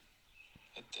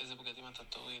 את איזה בגדים אתה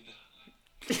תוריד.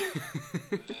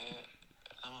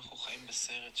 ולמה אנחנו חיים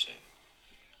בסרט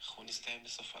שאנחנו נסתיים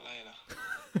בסוף הלילה.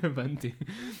 הבנתי.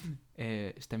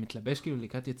 שאתה מתלבש כאילו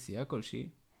לקראת יציאה כלשהי,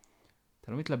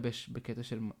 אתה לא מתלבש בקטע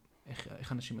של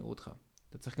איך אנשים יראו אותך.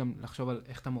 אתה צריך גם לחשוב על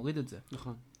איך אתה מוריד את זה.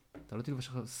 נכון. אתה לא תלבש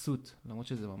עכשיו סוט, למרות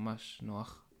שזה ממש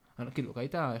נוח. כאילו,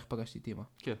 ראית איך פגשתי את אמא?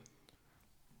 כן.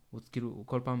 הוא כאילו, הוא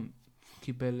כל פעם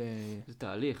קיבל... זה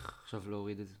תהליך, עכשיו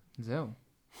להוריד את זה. זהו.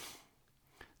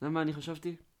 זה מה אני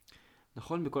חשבתי?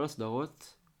 נכון, בכל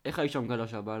הסדרות, איך האישה מגלה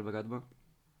שהבעל בגד בה?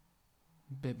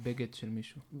 בבגד של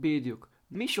מישהו. בדיוק.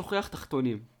 מי שוכח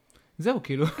תחתונים? זהו,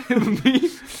 כאילו.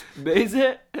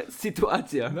 באיזה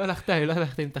סיטואציה? לא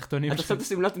הלכת עם תחתונים. אתה שם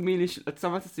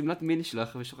את השמלת מיני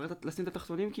שלך ושוכחת לשים את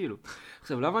התחתונים כאילו.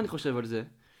 עכשיו, למה אני חושב על זה?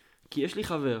 כי יש לי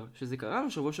חבר שזה קרה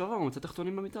לו שבוע שעבר, הוא מצא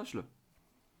תחתונים במיטה שלו.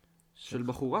 של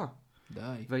בחורה.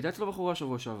 די. והייתה אצלו בחורה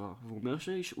שבוע שעבר, והוא אומר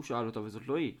שהוא שאל אותה וזאת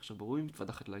לא היא. עכשיו, ברור היא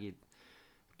מתפתחת להגיד.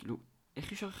 כאילו, איך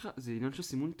היא שכחה? זה עניין של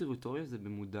סימון טריטוריה, זה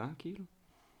במודע כאילו?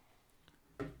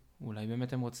 אולי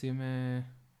באמת הם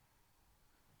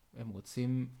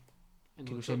רוצים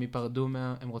כאילו שהם ייפרדו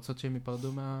הם רוצות שהם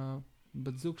ייפרדו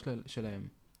מהבת זוג שלהם.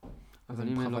 אבל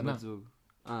אם אין לו בת זוג.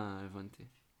 הבנתי.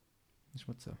 יש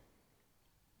מצב.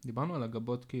 דיברנו על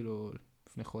הגבות כאילו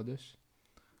לפני חודש.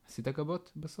 עשית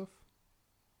גבות בסוף?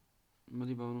 מה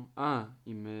דיברנו?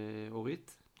 עם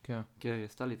אורית? כן. כן, היא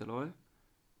עשתה לי, אתה לא רואה?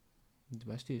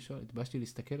 התבאשתי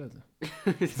להסתכל על זה.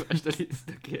 התבאשת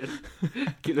להסתכל.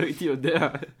 כי לא הייתי יודע.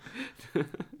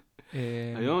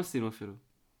 היום עשינו אפילו.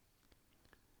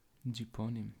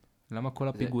 ג'יפונים. למה כל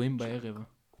הפיגועים בערב?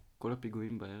 כל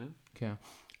הפיגועים בערב? כן.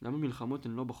 למה מלחמות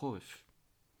הן לא בחורף?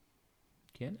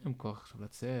 כי אין להם כוח עכשיו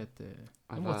לצאת.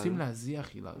 הם רוצים להזיח.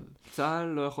 צהל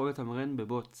לא יכול לתמרן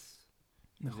בבוץ.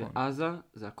 נכון. ועזה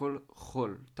זה הכל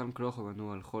חול. טנק לא יכול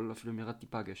לנוע על חול, אפילו אם ירד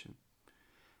טיפה גשם.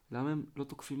 למה הם לא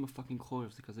תוקפים בפאקינג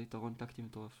חורף? זה כזה יתרון טקטי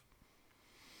מטורף.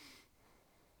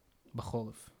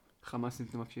 בחורף. חמאס, אם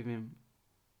אתם מקשיבים.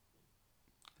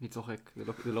 אני צוחק,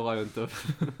 זה לא רעיון טוב.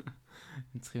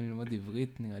 הם צריכים ללמוד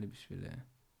עברית, נראה לי, בשביל...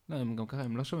 לא, הם גם ככה,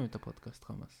 הם לא שומעים את הפודקאסט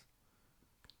חמאס.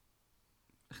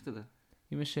 איך תדע?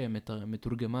 אם יש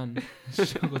מתורגמן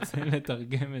שרוצה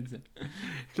לתרגם את זה.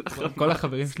 כל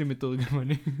החברים שלי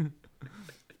מתורגמנים.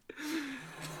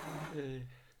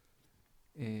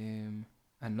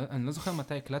 אני לא זוכר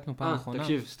מתי הקלטנו פעם האחרונה.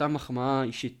 תקשיב, סתם מחמאה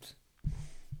אישית.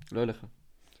 לא אליך.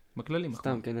 בכללי מחמאה.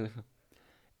 סתם, כן אליך.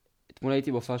 אתמול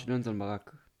הייתי בהופעה של יונתן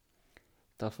ברק.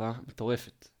 תרפה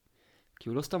מטורפת. כי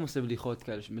הוא לא סתם עושה בדיחות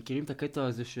כאלה, שמכירים את הקטע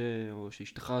הזה או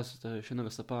שאשתך ישן על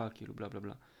הספה, כאילו בלה בלה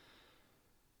בלה.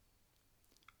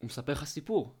 הוא מספר לך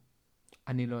סיפור.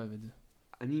 אני לא אוהב את זה.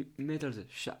 אני מת על זה. 1.5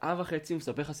 שעה הוא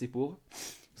מספר לך סיפור,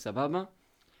 סבבה?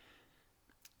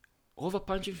 רוב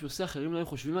הפאנצ'ים שהוא עושה אחרים לא היו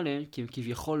חושבים עליהם, כי הם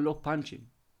כביכול לא פאנצ'ים.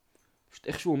 פשוט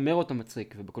איך שהוא אומר אותם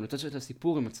מצחיק, ובקונוטציה של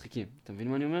הסיפור הם מצחיקים. אתה מבין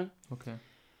מה אני אומר? אוקיי.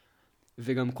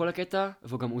 וגם כל הקטע,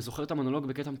 וגם הוא זוכר את המונולוג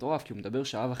בקטע מטורף, כי הוא מדבר 1.5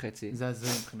 שעה. זה הזוי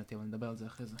מבחינתי, אבל נדבר על זה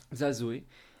אחרי זה. זה הזוי.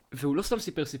 והוא לא סתם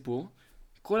סיפר סיפור,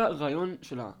 כל הרעיון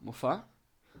של המופע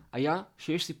היה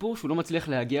שיש סיפור שהוא לא מצליח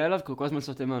להגיע אליו, כי הוא כל הזמן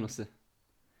סוטה מהנושא.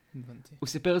 הבנתי. הוא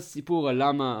סיפר סיפור על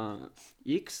למה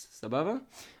X, סבבה?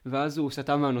 ואז הוא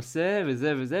סטה מהנושא,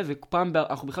 וזה וזה, ופעם,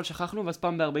 אנחנו בכלל שכחנו, ואז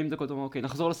פעם ב-40 דקות הוא אמר, אוקיי,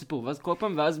 נחזור לסיפור, ואז כל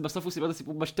פעם, ואז בסוף הוא סיפר את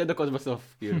הסיפור ב2 דקות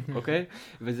בסוף, כאילו, אוקיי?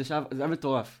 וזה היה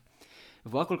מטורף.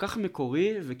 והוא היה כל כך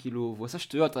מקורי, וכאילו, והוא עשה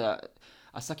שטויות,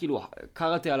 עשה כאילו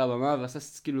קראטה על הבמה, ועשה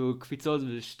כאילו קפיצות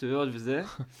ושטויות וזה,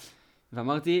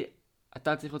 ואמרתי,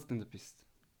 אתה צריך להיות סטנדאפיסט.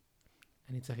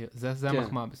 אני צריך... זה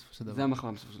המחמאה בסופו של דבר. זה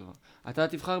המחמאה בסופו של דבר. אתה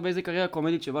תבחר באיזה קריירה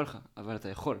קומדית שבא לך, אבל אתה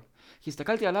יכול. כי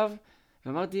הסתכלתי עליו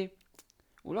ואמרתי,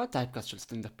 הוא לא הטייפקאסט של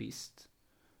סטנדאפיסט.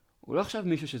 הוא לא עכשיו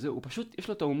מישהו שזה, הוא פשוט, יש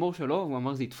לו את ההומור שלו, והוא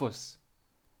אמר זה יתפוס.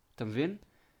 אתה מבין?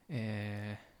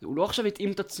 הוא לא עכשיו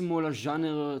התאים את עצמו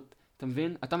לז'אנר, אתה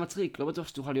מבין? אתה מצחיק, לא בטוח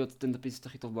שתוכל להיות סטנדאפיסט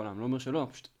הכי טוב בעולם. לא אומר שלא,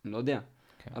 פשוט, אני לא יודע.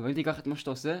 אבל אם תיקח את מה שאתה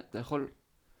עושה, אתה יכול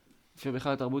להופיע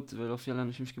בכלל לתרבות ולהופיע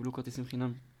לאנשים שקיבלו כרטיסים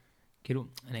חינם. כאילו,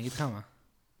 אני אגיד לך מה.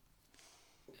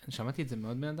 שמעתי את זה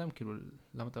מאוד בן אדם, כאילו,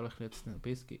 למה אתה הולך להיות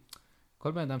סטנדאפיסט? כי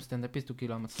כל בן אדם סטנדאפיסט הוא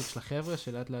כאילו המצחיק של החבר'ה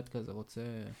שלאט לאט כזה רוצה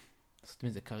לעשות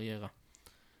מזה קריירה.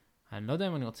 אני לא יודע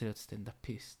אם אני רוצה להיות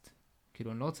סטנדאפיסט.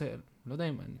 כאילו, אני לא רוצה, לא יודע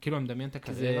אם, כאילו, אני מדמיין את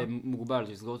הקריירה. זה מוגבל,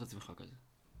 שתסגור את עצמך כזה.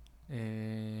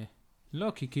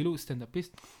 לא, כי כאילו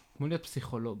סטנדאפיסט, כמו להיות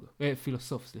פסיכולוג,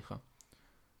 פילוסוף, סליחה.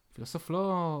 פילוסוף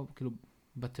לא, כאילו,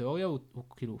 בתיאוריה הוא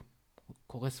כאילו, הוא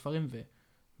קורא ספרים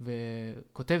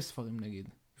וכותב ספרים נגיד,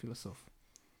 פילוסוף.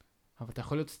 אבל אתה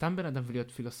יכול להיות סתם בן אדם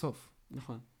ולהיות פילוסוף.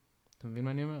 נכון. אתה מבין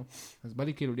מה אני אומר? אז בא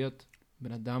לי כאילו להיות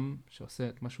בן אדם שעושה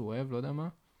את מה שהוא אוהב, לא יודע מה,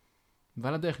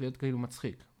 ועל הדרך להיות כאילו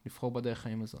מצחיק, לבחור בדרך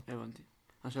חיים הזו. הבנתי.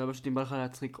 השאלה פשוט אם בא לך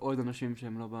להצחיק עוד אנשים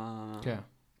שהם לא כן.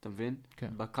 אתה מבין?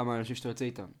 כן. בכמה אנשים שאתה יוצא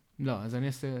איתם. לא, אז אני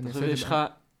אעשה... אתה חושב שיש לך,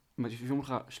 יושבים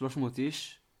לך 300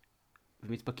 איש,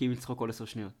 ומתפקים לצחוק כל 10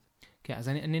 שניות. כן, אז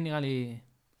אני נראה לי...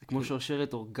 זה כמו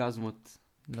שרשרת אורגזמות.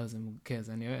 לא, כן, אז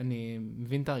אני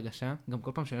מבין את הרגשה. גם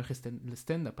כל פעם שאני הולך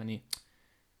לסטנדאפ, אני...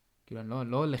 כאילו, אני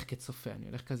לא הולך כצופה, אני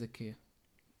הולך כזה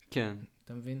כן.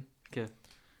 אתה מבין? כן.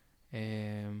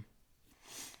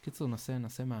 קיצור,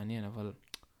 נושא מעניין, אבל...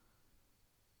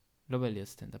 לא בא לי להיות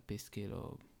סטנדאפיסט,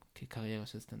 כאילו... כקריירה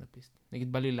של סטנדאפיסט.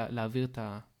 נגיד, בא לי להעביר את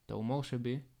ההומור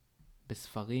שבי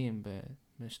בספרים,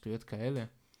 בשטויות כאלה,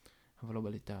 אבל לא בא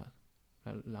לי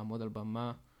לעמוד על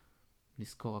במה,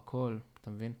 לזכור הכל, אתה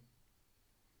מבין?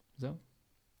 זהו.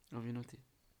 מבין אותי.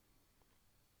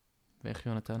 ואיך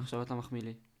יונתן? עכשיו אתה מחמיא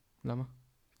לי. למה?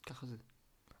 ככה זה.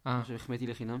 עכשיו החמאתי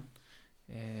לחינם.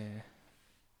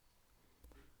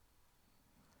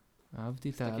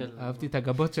 אהבתי את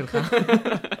הגבות שלך.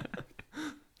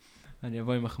 אני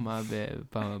אבוא עם מחמאה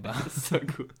בפעם הבאה.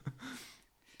 סגור.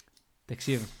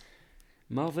 תקשיב.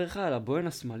 מה עובר לך על הבוין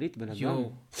השמאלית בן אדם?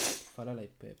 יואו. נפל עליי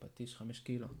פטיש 5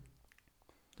 קילו.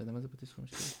 אתה יודע מה זה פטיש 5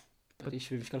 קילו?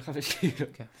 פטיש במשקל 5 קילו.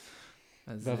 כן.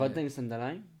 ועבדת עם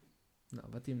סנדליים? לא,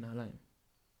 עבדתי עם נעליים.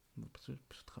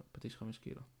 פשוט פטיש 5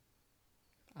 קילו.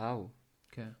 אאו.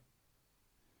 כן.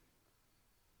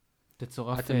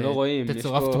 תצורף, אתם לא רואים, יש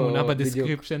תצורף פה תמונה בדיוק.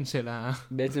 בדסקריפשן של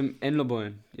בעצם אין לו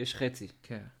בוהן, יש חצי.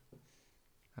 כן.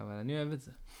 אבל אני אוהב את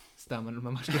זה. סתם, אני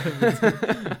ממש לא אוהב את זה.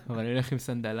 אבל אני הולך עם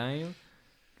סנדליים,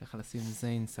 ככה לשים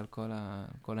זיינס על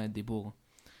כל הדיבור.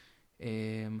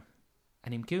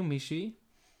 אני מכיר מישהי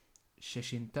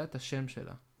ששינתה את השם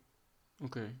שלה.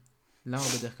 אוקיי. למה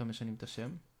בדרך כלל משנים את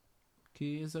השם?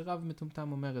 כי איזה רב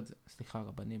מטומטם אומר את זה. סליחה,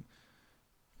 רבנים.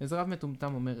 איזה רב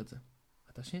מטומטם אומר את זה.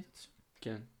 אתה שינית את השם?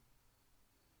 כן.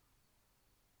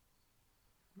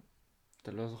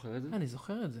 אתה לא זוכר את זה? אני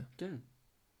זוכר את זה. כן.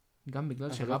 גם בגלל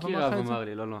אבל שרב לא כי אמר רב לך את זה? אמר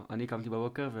לי, לא. אני קמתי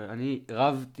בבוקר ואני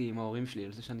רבתי עם ההורים שלי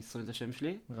על זה שאני שונא את השם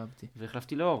שלי, רבתי.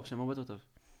 והחלפתי לאור, שם הרבה יותר טוב.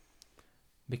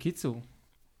 בקיצור,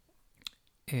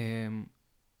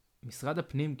 משרד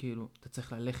הפנים, כאילו, אתה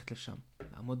צריך ללכת לשם,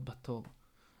 לעמוד בתור.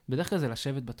 בדרך כלל זה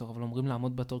לשבת בתור, אבל אומרים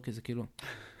לעמוד בתור, כי זה כאילו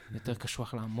יותר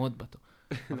קשוח לעמוד בתור.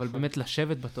 אבל באמת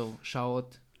לשבת בתור,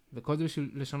 שעות, וכל זה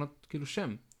בשביל לשנות כאילו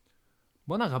שם.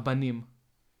 בוא'נה רבנים,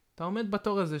 אתה עומד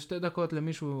בתור הזה 2 דקות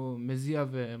למישהו מזיע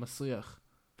ומסריח.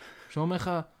 שאומר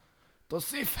לך,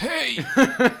 תוסיף היי!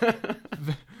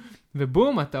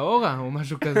 ובום, אתה אורה, או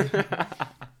משהו כזה.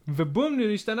 ובום,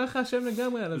 השתנה לך השם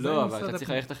לגמרי. לא, אבל אתה צריך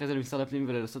ללכת אחרי זה למשרד הפנים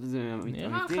ולעשות את זה אמיתי.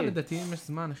 נראה לך לדעתי אם יש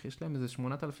זמן, יש להם איזה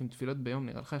 8,000 תפילות ביום,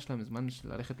 נראה לך יש להם זמן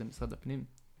ללכת למשרד הפנים.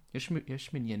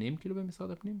 יש מניינים כאילו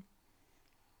במשרד הפנים?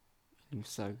 אין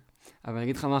מושג. אבל אני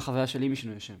אגיד לך מה החוויה שלי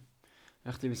משינוי השם.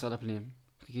 הלכתי למשרד הפנים,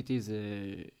 חיכיתי איזה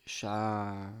 1.5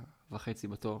 שעה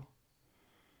בתור,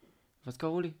 ואז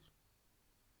קראו לי.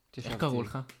 איך קראו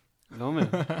לך? לא אומר,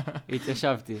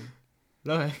 התיישבתי.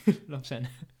 לא משנה.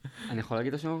 אני יכול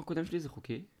להגיד את השם הקודם שלי, זה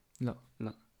חוקי? לא.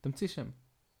 לא. תמציא שם.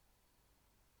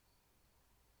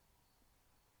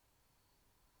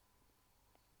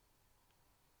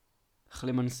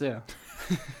 חלמנסיה.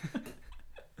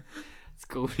 אז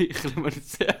קראו לי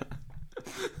חלמנסיה.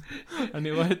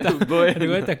 אני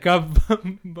רואה את הקו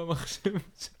במחשב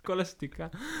של כל השתיקה.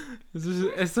 זה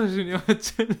 10 שניות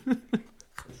של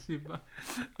חשיבה.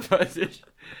 ואז יש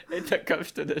את הקו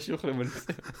שאתה יודע שהוא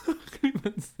חלמנסיה.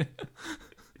 חלמנסיה.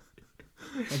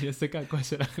 אני אעשה קעקוע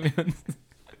של חלמנסיה.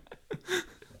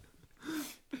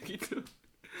 בקיצור,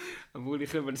 אמרו לי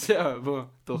חלמנסיה, בוא,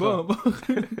 תורך. בוא.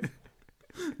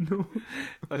 נו.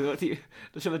 אז אמרתי,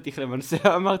 לא שמעתי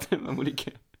חלמנסיה, אמרתם, אמרו לי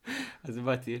כן. אז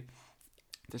באתי,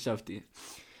 התיישבתי.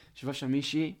 ישבה שם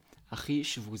מישהי הכי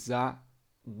שבוזה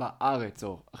בארץ,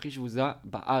 או הכי שבוזה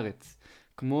בארץ.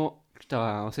 כמו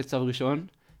כשאתה עושה צו ראשון,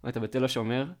 ואתה בתל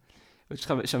השומר, ויש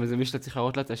לך שם איזה מישהו שאתה צריך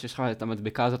להראות לה, שיש לך את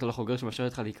המדבקה הזאת על החוגר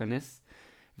שמאשרת לך להיכנס,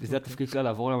 וזה התפקיד שלה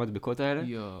לעבור למדבקות האלה.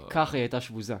 ככה היא הייתה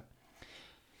שבוזה.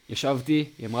 ישבתי,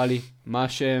 היא אמרה לי, מה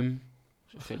השם?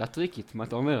 שאלה טריקית, מה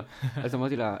אתה אומר? אז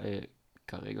אמרתי לה,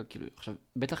 כרגע, כאילו, עכשיו,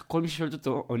 בטח כל מי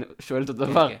שואלת אותו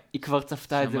דבר, היא כבר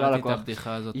צפתה את זה ללקוח. שמעתי את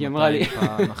הבדיחה הזאת, היא אמרה לי,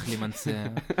 מחלים אנסה,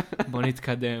 בוא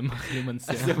נתקדם, מחלים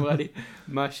אנסה. אז היא אמרה לי,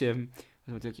 מה השם?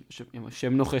 אז אמרתי לה,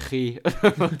 שם נוכחי.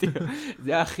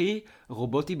 זה היה הכי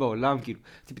רובוטי בעולם, כאילו.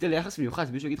 ציפית ליחס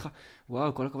מיוחד, מישהו יגיד לך,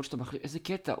 וואו, כל הכבוד שאתה מחליט, איזה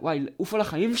קטע, וואי, עוף על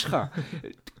החיים שלך.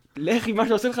 לך עם מה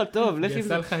שעושה לך טוב, לך עם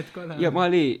זה. היא אמרה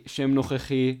לי, שם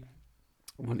נוכחי.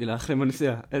 אמרתי לה, אחלה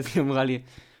מנסה. אז היא אמרה לי,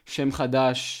 שם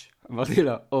חדש. אמרתי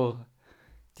לה, אור.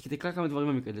 תקרא כמה דברים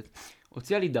במקלדת.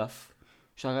 הוציאה לי דף,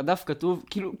 שעל הדף כתוב,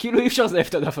 כאילו אי אפשר לזייף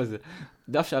את הדף הזה.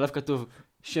 דף שעליו כתוב,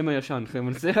 שם הישן, אחלה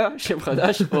מנסה, שם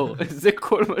חדש, אור. זה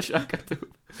כל מה שהיה כתוב.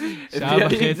 שעה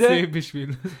וחצי בשביל.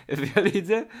 הביאה לי את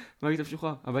זה, אמרתי לה,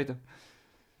 פשוחה, הביתה.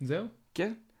 זהו?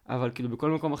 כן, אבל כאילו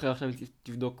בכל מקום אחר עכשיו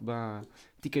תבדוק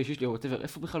בתיק האישי שלי, או whatever,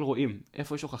 איפה בכלל רואים?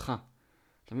 איפה יש הוכחה?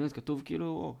 תמיד כתוב כאילו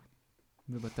אור.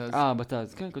 בבטז.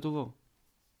 בטז, כן, כתוב אור.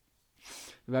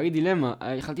 והייתי דילמה,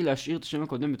 יכלתי להשאיר את השם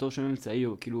הקודם בתור שם אמצעי,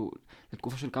 או כאילו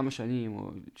לתקופה של כמה שנים,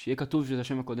 או שיהיה כתוב שזה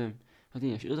השם הקודם.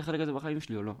 יכלתי להשאיר את החלק הזה בחיים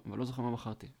שלי או לא, אבל לא זוכר מה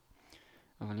בחרתי.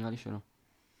 אבל נראה לי שלא.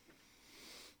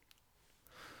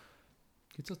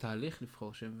 קיצור, תהליך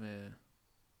לבחור שם,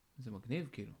 זה מגניב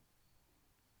כאילו.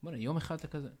 בוא'נה, יום אחד אתה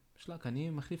כזה, שלק, אני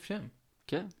מחליף שם.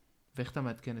 כן. ואיך אתה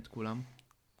מעדכן את כולם?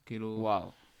 כאילו...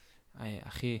 וואו.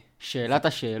 אחי. שאלת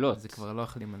השאלות. זה כבר לא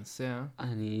אכלי מנסה.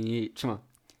 תשמע,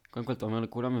 קודם כל אתה אומר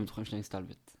לכולם, הם בטוחים שאני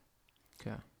מסתלבט.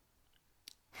 כן.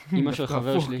 אמא של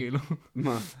חבר שלי.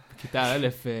 מה? בכיתה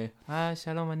א',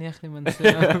 שלום, אני אכלי מנסה.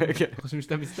 חושבים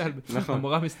שאתה מסתלבט. נכון.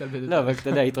 המורה מסתלבטת. לא, אבל אתה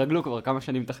יודע, התרגלו כבר כמה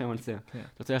שנים תחי מנסה. כן.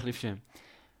 אתה רוצה להחליף שם.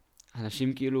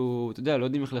 אנשים כאילו, אתה יודע, לא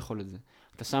יודעים איך לאכול את זה.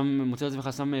 אתה מוצא את עצמך,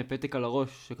 שם פתק על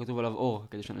הראש שכתוב עליו אור,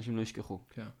 כדי שאנשים לא ישכחו.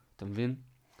 כן. אתה מבין?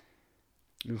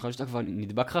 במיוחד שאתה כבר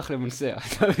נדבק לך למנסה,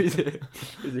 אתה מבין?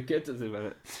 איזה קטע זה,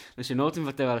 ושנורא רוצים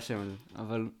לוותר על השם הזה,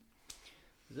 אבל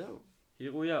זהו, היא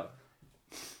ראויה.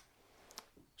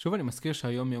 שוב אני מזכיר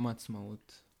שהיום יום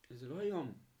העצמאות. זה לא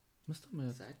היום. מה זאת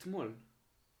אומרת? זה היה אתמול.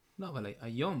 לא, אבל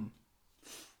היום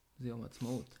זה יום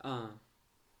העצמאות.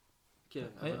 כן.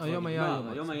 היום היה יום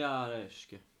היום היה רש,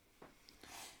 כן.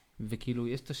 וכאילו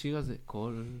יש את השיר הזה,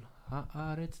 כל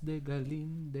הארץ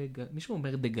דגלים, מישהו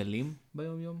אומר דגלים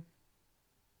ביום יום?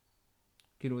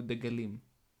 כאילו דגלים.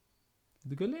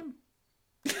 דגלים?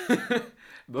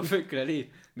 באופן כללי,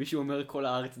 מישהו אומר כל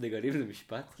הארץ דגלים, זה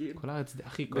משפט כאילו? כל הארץ,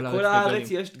 אחי, כל הארץ בכל דגלים.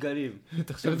 הארץ יש דגלים.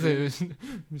 תחשוב זה,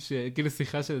 כאילו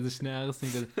שיחה של איזה שני ארסים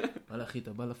כזה, וואלה אחי,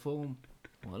 אתה בא לפורום?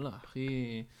 וואלה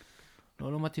אחי,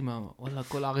 לא למדתי מה, וואלה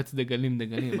כל הארץ דגלים,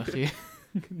 אחי.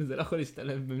 זה לא יכול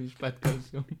להשתלב במשפט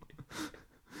כלשהו.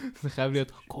 זה חייב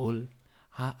להיות כל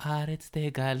הארץ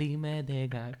דגלים.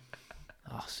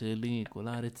 אח שלי, כל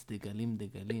הארץ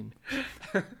דגלים.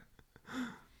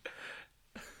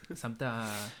 שמת...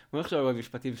 מה עכשיו על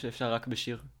משפטים שאפשר רק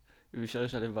בשיר? ואפשר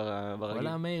לשלב ברגיל.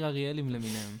 וואלה מאיר אריאלים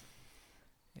למיניהם.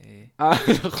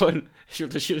 נכון, יש לו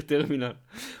את השיר טרמינל.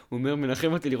 הוא אומר,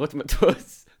 מנחם אותי לראות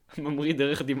מטוס, ממריא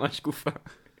דרך דמעה שקופה.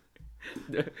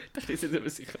 תכניס את זה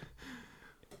בשיחה.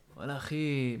 וואלה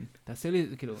אחי, תעשה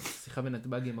לי, כאילו, שיחה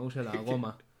בנתב"ג עם ההוא של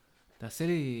הארומה. תעשה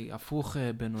לי הפוך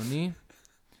בינוני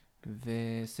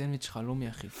וסנדוויץ' חלומי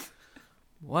אחי.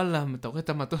 וואלה, אתה רואה את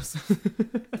המטוס.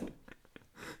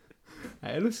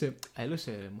 האלו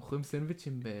שמוכרים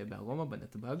סנדוויצ'ים בארומה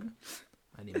בנתב"ג,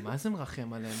 אני מה זה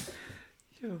מרחם עליהם.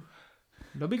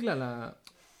 לא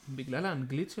בגלל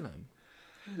האנגלית שלהם.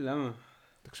 למה?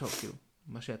 תחשוב, כאילו,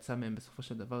 מה שיצא מהם בסופו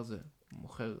של דבר זה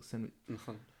מוכר סנדוויץ'.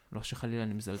 נכון. לא שחלילה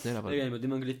אני מזלזל, אבל... רגע, הם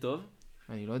יודעים אנגלית טוב?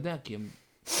 אני לא יודע, כי הם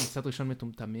מצד ראשון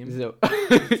מטומטמים. זהו.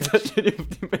 מצד שני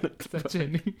עובדים בנתב"ג. מצד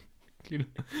שני, כאילו,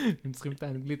 הם צריכים את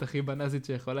האנגלית הכי בנאזית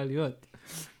שיכולה להיות.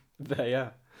 בעיה.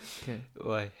 כן.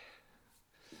 וואי.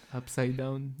 upside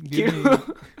down.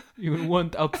 You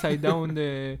want upside down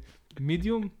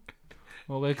medium?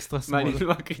 או extra small? מעניין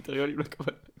מה הקריטריונים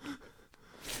לקבל.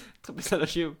 תחפש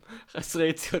אנשים חסרי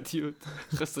יצירתיות,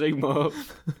 חסרי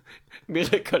מעוף,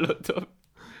 מרקע לא טוב,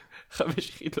 5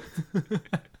 יחידות.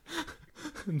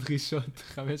 דרישות,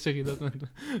 5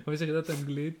 יחידות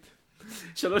אנגלית.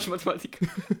 3 מתמטיקה,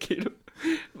 כאילו,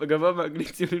 בגבה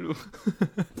באנגלית ציוננו.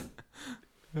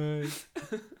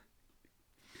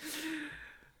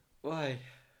 וואי.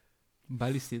 בא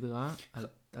לי סדרה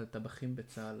על טבחים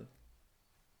בצהל.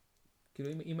 כאילו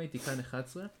אם הייתי כאן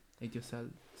 11, הייתי עושה על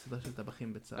סדרה של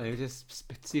טבחים בצהל. אני הייתי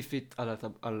ספציפית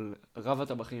על רב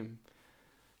הטבחים,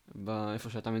 באיפה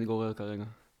שאתה מתגורר כרגע.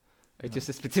 הייתי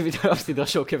עושה ספציפית עליו סדרה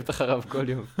שעוקבת אחריו כל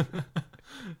יום.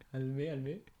 על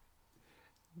מי?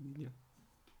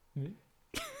 מי?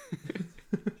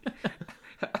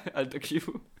 אל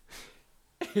תקשיבו.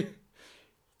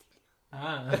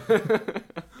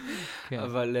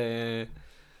 אבל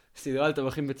סדרה על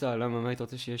טבחים בצהל, למה? מה היית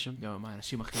רוצה שיש שם? לא, מה,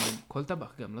 אנשים הכי... כל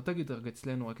טבח גם, לא תגיד רק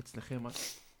אצלנו, רק אצלכם.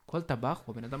 כל טבח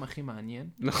הוא בן אדם הכי מעניין.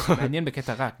 נכון. מעניין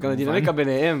בקטע רע. גם הדינמיקה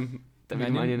ביניהם תמיד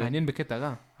מעניינת. מעניין בקטע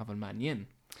רע, אבל מעניין.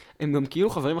 הם גם כאילו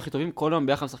חברים הכי טובים, כל היום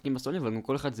ביחד משחקים בסטוני, אבל גם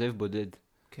כל אחד זאב בודד.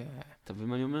 כן. אתה מבין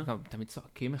מה אני אומר? גם תמיד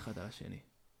צועקים אחד על השני.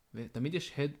 ותמיד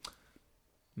יש הד...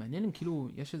 מעניין אם כאילו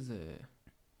יש איזה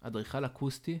אדריכל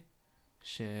אקוסטי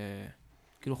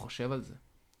שכאילו חושב על זה.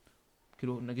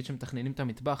 כאילו נגיד שמתכננים את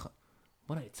המטבח.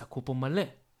 בוא יצעקו פה מלא.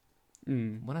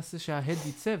 בוא נעשה שההד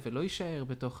יצא ולא יישאר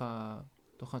בתוך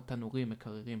התנורים,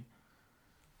 מקררים.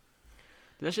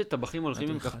 אתה יודע שטבחים הולכים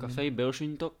עם כפכפי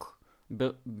ברשינטוק?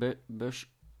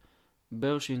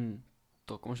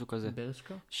 ברשינטוק, משהו כזה.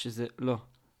 ברשקה? שזה, לא,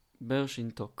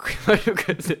 ברשינטוק, משהו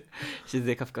כזה.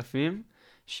 שזה כפכפים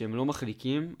שהם לא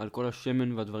מחליקים על כל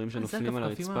השמן והדברים שנופלים על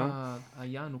הרצפה. זה הכפכפים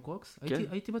היענו קרוקס?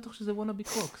 הייתי בטוח שזה וונה בי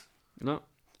קרוקס. לא,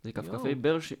 זה כפכפי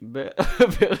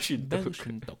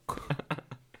ברשינטוק.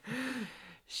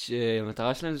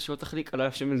 שהמטרה שלהם זה שלא תחליק על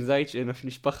השמן זית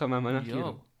שנשפח מהמנה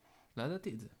כאילו. לא ידעתי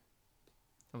את זה.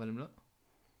 אבל הם לא.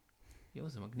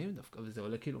 זה מגניב דווקא. וזה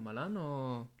עולה כאילו מלן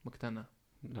או בקטנה?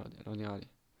 לא יודע, לא נראה לי.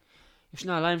 יש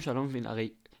נעליים שאני לא מבין,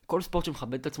 הרי כל ספורט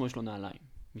שמכבד את עצמו יש לו נעליים,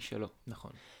 משלו.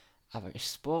 נכון. אבל יש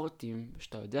ספורטים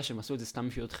שאתה יודע שהם עשו את זה סתם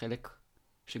בשביל להיות חלק,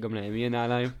 שגם להם יהיה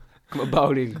נעליים, כמו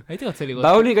באולינג. הייתי רוצה לראות.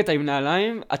 באולינג אתה עם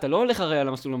נעליים, אתה לא הולך הרי על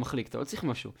המסלול המחליק, אתה לא צריך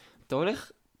משהו. אתה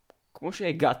הולך כמו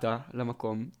שהגעת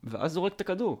למקום, ואז זורק את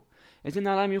הכדור. איזה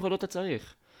נעליים מיוחדות אתה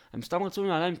צריך? הם סתם רצו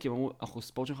נעליים כי הם אמרו, אנחנו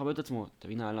ספורט שמכבד את עצמו,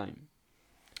 תביא נעליים.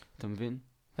 אתה מבין?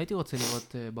 הייתי רוצה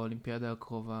לראות באולימפיאדה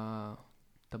הקרובה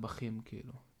טבחים,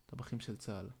 כאילו. טבחים של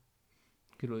צהל.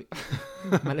 כאילו,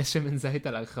 מלא שמן זית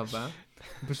על הרחבה.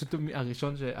 פשוט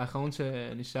האחרון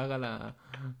שנשאר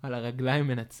על הרגליים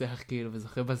מנצח, כאילו,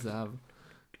 וזוכה בזהב.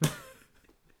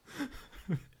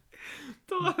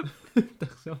 טוב.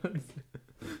 תחשוב על זה.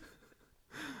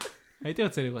 הייתי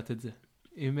רוצה לראות את זה.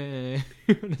 אם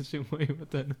אנשים רואים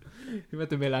אותנו, אם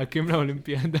אתם מלהקים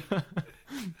לאולימפיאדה,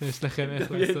 יש לכם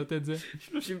איך לעשות את זה.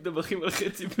 30 טבחים על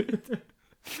חצי בית.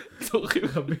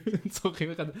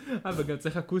 צורכים אחד. וגם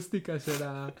צריך אקוסטיקה של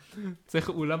צריך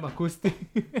אולם אקוסטי.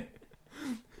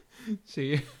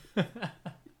 שיהיה.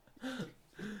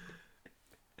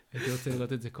 הייתי רוצה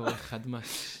לראות את זה קורה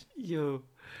חדמש. יואו.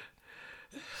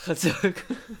 חזק.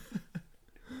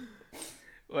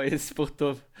 וואי, איזה ספורט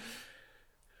טוב.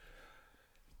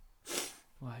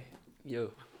 וואי. יואו.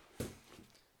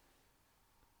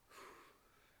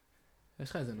 יש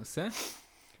לך איזה נושא?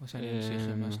 או שאני אמשיך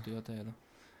עם השטויות האלה?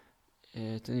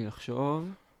 תן לי לחשוב.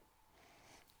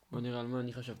 בוא נראה על מה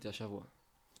אני חשבתי השבוע.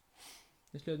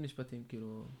 יש לי עוד משפטים,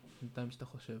 כאילו, בינתיים שאתה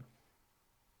חושב.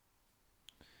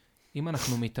 אם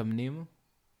אנחנו מתאמנים,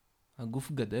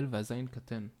 הגוף גדל והזין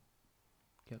קטן.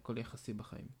 כי הכל יחסי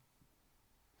בחיים.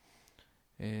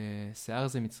 שיער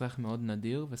זה מצרך מאוד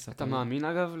נדיר וסקר... אתה מאמין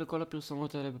אגב לכל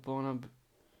הפרסומות האלה בפורנו?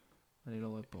 אני לא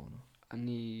רואה פורנו.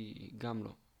 אני גם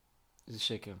לא. זה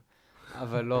שקר.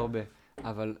 אבל לא הרבה.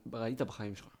 אבל ראית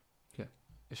בחיים שלך. כן.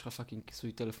 יש לך פאקינג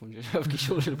כיסוי טלפון שיש עליו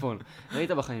קישור של פורנו.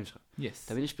 ראית בחיים שלך. יס.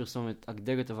 תמיד יש פרסומת,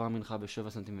 הגדגת עבר מנחה ב7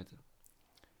 סנטימטר.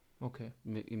 אוקיי.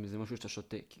 אם זה משהו שאתה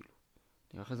שותה, כאילו.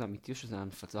 נראה לך זה אמיתי או שזה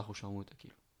הנפצח או שרמוטה,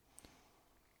 כאילו?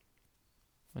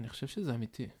 אני חושב שזה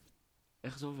אמיתי.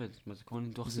 איך זה עובד? מה, זה כמו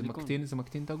ניתוח סיליקון? זה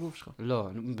מקטין את הגוף שלך. לא,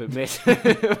 באמת.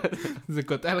 זה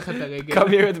קוטע לך את הרגל.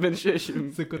 קם ילד בן 6.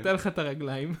 זה קוטע לך את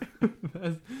הרגליים.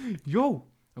 ואז, יואו!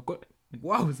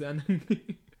 וואו, זה ענני.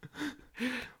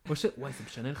 וואי, זה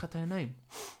משנה לך את העיניים.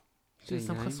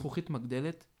 שם לך זכוכית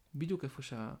מגדלת, בדיוק איפה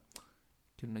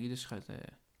כאילו נגיד יש לך איזה...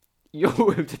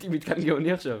 יואו, המצאתי מתקן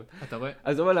גאוני עכשיו. אתה רואה?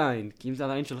 עזוב על העין, כי אם זה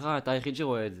על העין שלך, אתה היחיד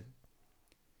שרואה את זה.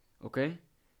 אוקיי?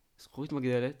 זכוכית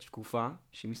מגדלת, שקופה,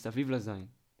 שהיא מסביב לזין.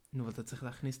 נו, אבל אתה צריך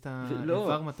להכניס את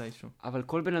האיבר מתישהו. אבל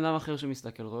כל בן אדם אחר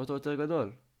שמסתכל רואה אותו יותר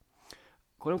גדול.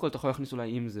 קודם כל אתה יכול להכניס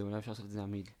אולי עם זה, אולי אפשר לעשות את זה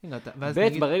עמיד.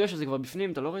 ב' ברגע שזה כבר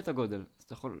בפנים, אתה לא רואה את הגודל, אז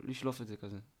אתה יכול לשלוף את זה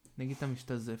כזה. נגיד אתה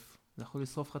משתזף, זה יכול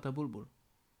לשרוף לך את הבולבול.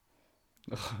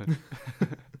 נכון.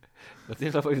 לא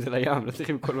צריך לבוא עם זה לים, לא צריך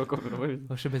עם כל מקום.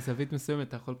 או שבזווית מסוימת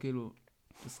אתה יכול כאילו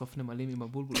לשרוף נמלים עם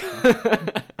הבולבול.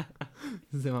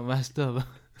 זה ממש טוב.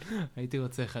 הייתי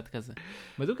רוצה אחד כזה.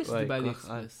 בדיוק יש לי באלי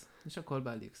אקספרס. יש הכל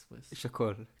באלי אקספרס. יש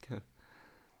הכל, כן.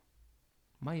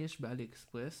 מה יש באלי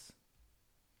אקספרס?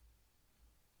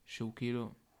 שהוא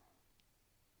כאילו...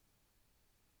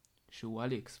 שהוא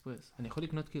אלי אקספרס. אני יכול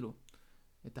לקנות כאילו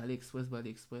את האלי אקספרס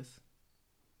באלי אקספרס.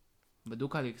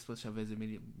 בדוק האלי אקספרס שווה איזה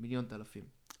מיליון אלפים.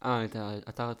 את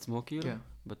האתר עצמו כאילו? כן.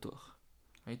 בטוח.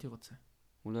 הייתי רוצה.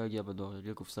 הוא לא יגיע בדואר,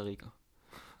 יגיע קופסה ריקה.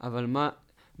 אבל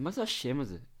מה זה השם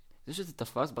הזה? זה שזה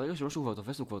תפס, ברגע שמשהו כבר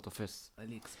תופס, הוא כבר תופס.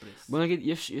 אלי אקספרס. בוא נגיד,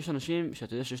 יש אנשים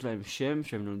שאתה יודע שיש להם שם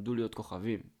שהם נולדו להיות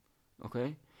כוכבים,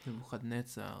 אוקיי?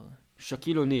 נבוכדנצר.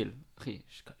 שקיל אוניל, אחי.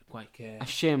 וואי, כן.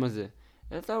 השם הזה.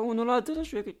 הוא נולד, אתה יודע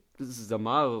שהוא יהיה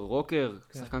זמר, רוקר,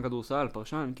 שחקן כדורסל,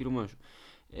 פרשן, כאילו משהו.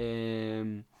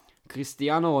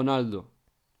 קריסטיאנו רונלדו.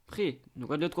 אחי,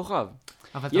 נולד להיות כוכב.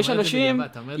 אבל אתה אומר את זה בדיעבד,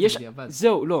 אתה אומר את זה בדיעבד.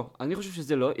 זהו, לא, אני חושב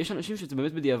שזה לא. יש אנשים שזה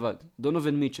באמת בדיעבד.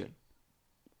 דונובין מיטשל.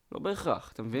 לא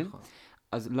בהכרח, אתה מבין? נכון.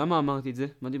 אז למה אמרתי את זה?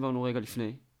 מה דיברנו רגע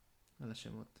לפני? על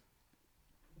השמות.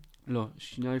 לא,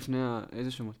 שנייה לפני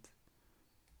איזה שמות?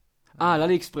 על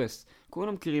אלי אקספרס.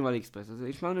 כולם מכירים אלי אקספרס, אז זה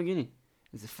נשמע נגיני.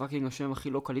 זה פאקינג השם הכי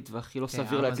לא קליט והכי לא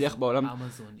סביר להצליח בעולם.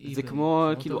 אמזון, זה כמו,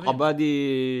 כאילו, abadi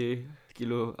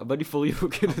for you.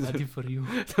 abadi for you.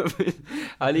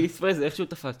 אלי אקספרס זה איכשהו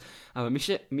תפס. אבל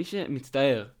מי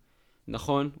שמצטער,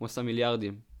 נכון, הוא עשה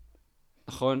מיליארדים.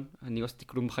 נכון, אני לא עשיתי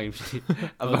כלום בחיים שלי,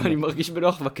 אבל אני מרגיש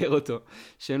בנוח לבקר אותו,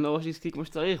 שאין לו ראש עסקי כמו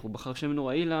שצריך, הוא בחר שם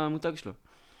נוראי למותג שלו.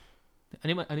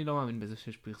 אני לא מאמין בזה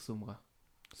שיש פרסום רע.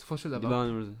 בסופו של דבר...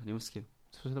 דיברנו על זה, אני מסכים.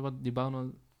 בסופו של דבר דיברנו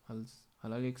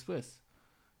על אלי אקספרס.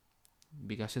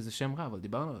 בגלל שזה שם רע, אבל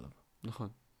דיברנו עליו. נכון.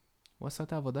 הוא עשה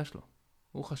את העבודה שלו.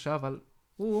 הוא חשב על...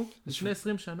 הוא, לפני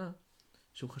 20 שנה,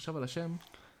 שהוא חשב על השם,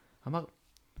 אמר,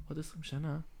 עוד 20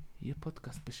 שנה, יהיה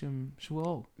פודקאסט בשם שבוע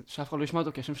אור. שאף אחד לא ישמע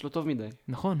אותו, כי השם שלו טוב מדי.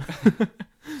 נכון.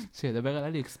 שידבר על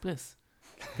אלי אקספרס.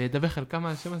 וידבר על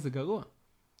כמה השם הזה גרוע.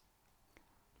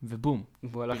 ובום.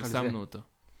 פרסמנו אותו.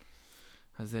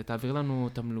 אז תעביר לנו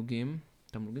תמלוגים.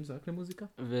 תמלוגים זה רק למוזיקה?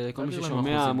 וכל מי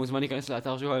ששומע מוזמן להיכנס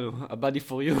לאתר שלנו, abadi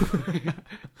for you.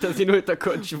 תזינו את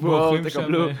הקוד שבוע אור,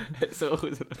 תקבלו 10%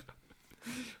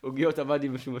 עוגיות abadi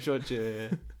משומשות ש...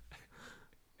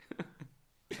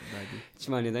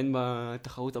 תשמע, אני עדיין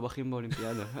בתחרות הבחים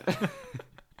באולימפיאדה.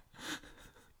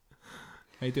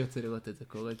 הייתי רוצה לראות את זה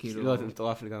קורה, כאילו... לא, זה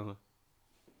מטורף לגמרי.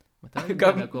 מתי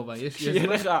גם הקרובה? שיהיה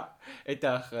לך את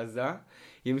ההכרזה,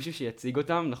 יהיה מישהו שיציג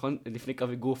אותם, נכון? לפני קרב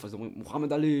אגרוף, אז אומרים,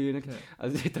 מוחמד עלי,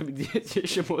 אז זה תמיד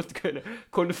יש שמות כאלה,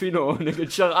 קונפינו נגד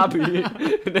שרעבי,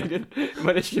 נגד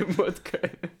מלא שמות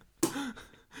כאלה.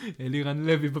 אלירן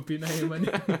לוי בפינה הימני.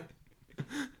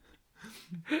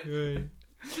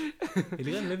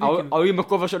 אלירן לוי... ההוא עם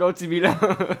הכובע שלא הוציא מילה.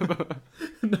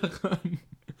 נכון.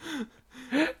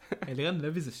 אלירן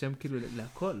לוי זה שם כאילו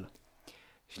להכל.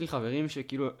 יש לי חברים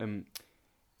שכאילו הם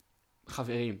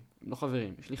חברים, הם לא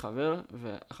חברים. יש לי חבר,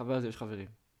 והחבר הזה יש חברים.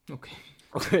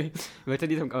 אוקיי? והייתי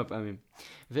איתם כמה פעמים.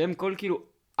 והם כל כאילו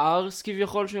ארס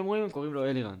כביכול שהם רואים, הם קוראים לו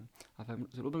אלירן. אבל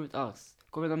זה לא באמת ארס.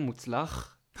 כל בן אדם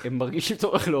מוצלח, הם מרגישים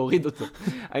צורך להוריד אותו.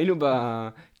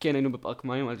 היינו בפארק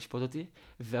מים, אל תשפוט אותי,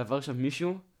 ועבר שם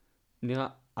מישהו, נראה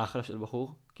אחלה של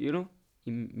בחור, כאילו,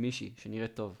 עם מישהי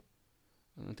שנראית טוב.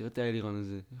 תראה את האלירן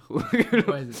הזה.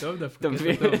 וואי, זה טוב דווקא. אתה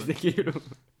מבין? זה כאילו...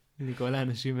 לקרוא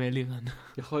לאנשים אלירן.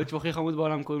 יכול להיות שהוא הכי חמוד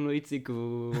בעולם, קוראים לו איציק,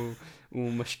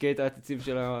 והוא משקה את העציצים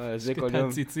של זה כל יום. משקה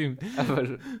העציצים.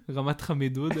 אבל... רמת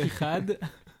חמידות אחד,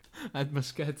 עד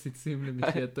משקה העציצים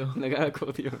למחייתו. נגן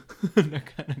אקורדיון.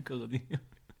 נגן אקורדיון.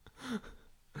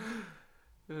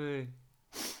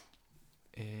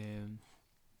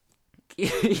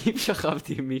 אם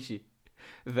שכבתי עם מישהי,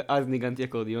 ואז ניגנתי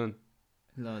אקורדיון.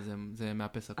 לא, זה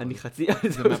מאפס הכל. אני חצי...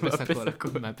 זה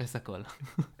מאפס הכל.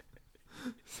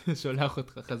 זה שולח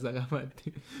אותך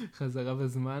חזרה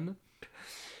בזמן.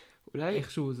 אולי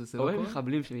איכשהו זה לא אוהב קורה?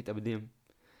 מחבלים שמתאבדים,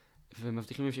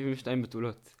 ומבטיחים עם 72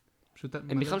 בתולות. פשוט...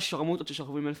 הם בכלל שרמוטות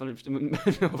ששכבים 1,000 פעמים שאתם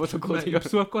אוהבות אקורדיון.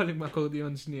 יפסו הכל עם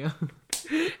האקורדיון שנייה.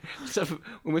 עכשיו,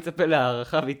 הוא מצפה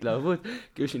להערכה והתלהבות,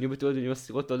 כאילו שנהיו בתולות ונהיו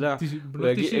אסירות תודה.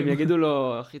 הם יגידו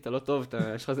לו, אחי, אתה לא טוב,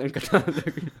 יש לך זמן קטן.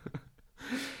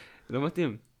 לא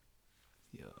מתאים.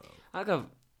 אגב,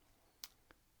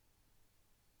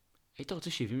 היית רוצה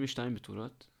 72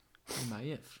 בתולות?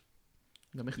 מעייף.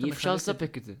 אי אפשר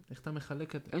לספק את זה. איך אתה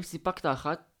מחלק את זה? אם סיפקת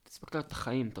אחת, סיפקת את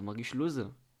החיים, אתה מרגיש לוזר.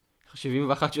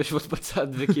 71 שיושבות בצד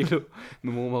וכאילו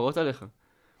ממורמרות עליך.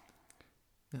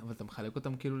 אבל אתה מחלק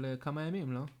אותם כאילו לכמה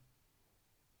ימים, לא?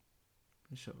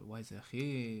 וואי, זה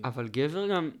הכי... אבל גבר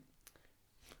גם...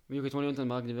 בדיוק אתמול יונתן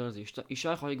ברק דיבר על זה.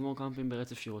 אישה יכולה לגמור כמה פעמים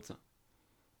ברצף שהיא רוצה.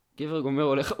 גבר גומר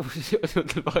הולך...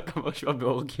 יונתן ברק אמר שהוא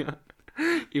באורגיה.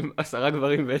 עם 10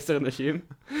 גברים ו10 נשים.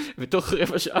 ותוך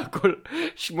רבע שעה כל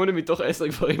 8 מתוך 10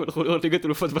 גברים הלכו לראות ליגת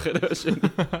אלופות בחדר השני.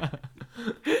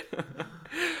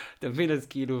 אתה מבין, אז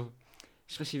כאילו...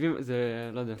 יש לך 70... זה...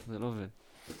 לא יודע, זה לא עובד.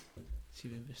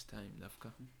 72 דווקא.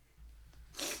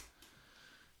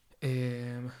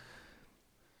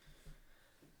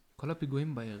 כל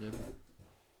הפיגועים בערב,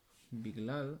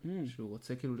 בגלל שהוא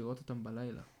רוצה כאילו לראות אותם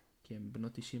בלילה, כי הם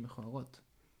בנות 90 מכוערות.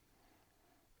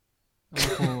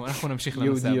 אנחנו נמשיך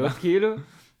לנושא הבא. יהודיות כאילו?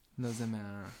 לא, זה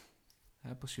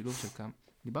היה פה שילוב של כמה...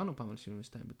 דיברנו פעם על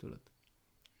 72 בתולות.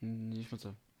 יש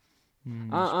מצב.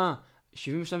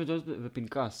 72 בתולות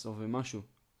בפנקס או במשהו.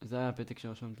 זה היה הפתק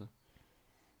שרשמת.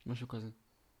 משהו כזה.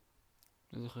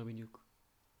 לא זוכר בדיוק.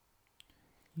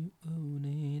 You own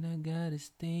it, I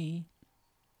gotta stay.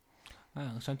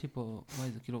 רשמתי פה,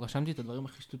 וואי, זה כאילו, רשמתי את הדברים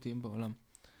הכי שטותיים בעולם.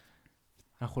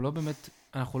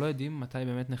 אנחנו לא יודעים מתי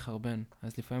באמת נחרבן,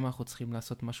 אז לפעמים אנחנו צריכים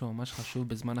לעשות משהו ממש חשוב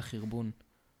בזמן החרבון.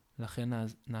 לכן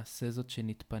נעשה זאת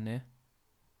שנתפנה.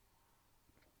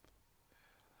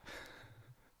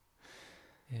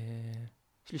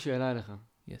 יש לי שאלה אליך.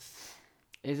 Yes.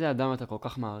 איזה אדם אתה כל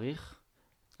כך מעריך?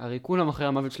 הרי כולם אחרי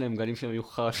המוות שלהם גלים שהם היו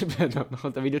חרא של בן אדם,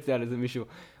 נכון? תמיד יוצא על איזה מישהו.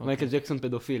 מייקל ג'קסון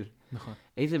פדופיל. נכון.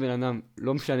 איזה בן אדם,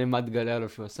 לא משנה מה תגלה עליו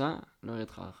שהוא עשה, לא ירד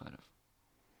לך הערכה עליו.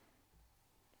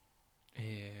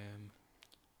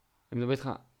 אני מדבר איתך,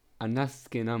 אנס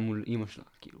זקנה מול אמא שלה,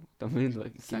 כאילו, אתה מבין?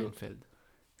 סיינפלד.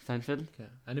 סיינפלד? כן.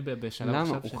 אני בשלב למה?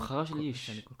 עכשיו הוא חרא של איש.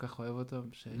 שאני כל כך אוהב אותו.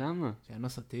 למה?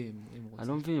 שיאנוס אותי אם הוא רוצה. אני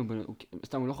לא מבין,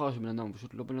 סתם הוא לא חרא של בן אדם, הוא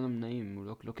פשוט לא בן אדם נעים, הוא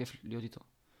לא כיף להיות איתו.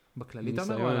 בכללי אתה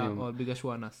אומר או בגלל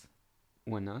שהוא אנס?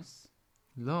 הוא אנס?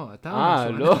 לא, אתה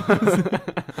אומר לא.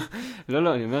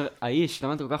 לא, אני אומר, האיש,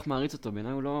 למה אתה כל כך מעריץ אותו?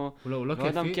 בעיניי הוא לא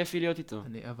אדם כיפי להיות איתו.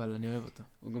 אבל אני אוהב אותו.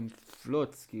 הוא גם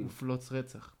פלוץ, כאילו. הוא פלוץ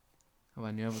רצח. אבל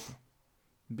אני אוהב אותו.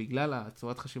 בגלל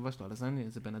הצורת חשיבה שלו, אז אני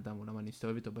איזה בן אדם, אולם אני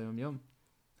אסתובב איתו ביום יום.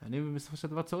 אני בסופו של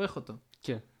דבר צורך אותו.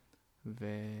 כן.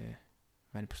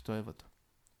 ואני פשוט אוהב אותו.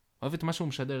 אוהב את מה שהוא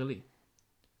משדר לי.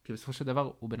 כי בסופו של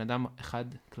דבר הוא בן אדם אחד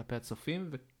כלפי הצופים,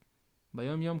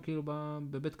 וביום יום כאילו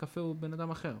בבית קפה הוא בן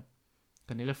אדם אחר.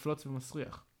 כנראה פלוץ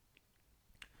ומסריח.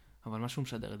 אבל מה שהוא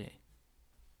משדר לי,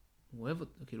 הוא אוהב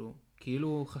אותו,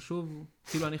 כאילו חשוב,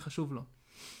 כאילו אני חשוב לו.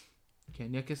 כי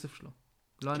אני הכסף שלו.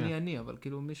 לא אני, אבל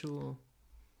כאילו מישהו...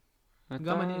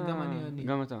 גם אני.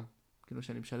 גם אתה. כאילו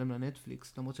שאני משלם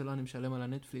לנטפליקס, למרות שלא אני משלם על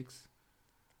הנטפליקס,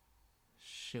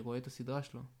 שרואה את הסדרה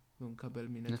שלו, והוא מקבל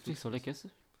מנטפליקס. נטפליקס עולה כסף?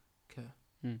 כן.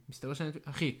 מסתבר שנטפליקס...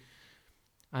 אחי,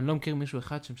 אני לא מכיר מישהו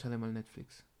אחד שמשלם על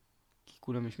נטפליקס. כי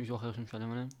כולם יש מישהו אחר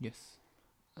שמשלם עליהם? יס.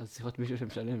 אז צריך להיות מישהו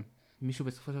שמשלם. מישהו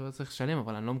בסופו של דבר צריך לשלם,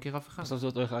 אבל אני לא מכיר אף אחד. בסוף זה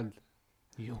אותו אחד.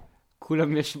 יו.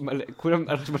 כולם יש מלא, כולם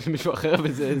על חשבון של מישהו אחר,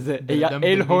 וזה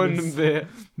אל הון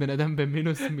בן אדם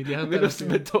במינוס מיליארד. מינוס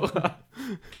מטורף.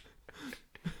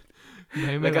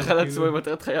 לקח על עצמו עם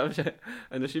מטרת חייו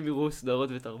שאנשים יראו סדרות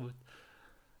ותרבות.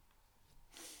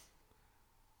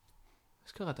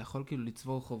 אשכרה, אתה יכול כאילו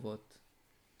לצבור חובות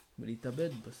ולהתאבד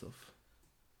בסוף.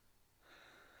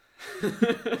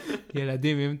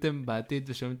 ילדים, אם אתם בעתיד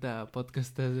ושומעים את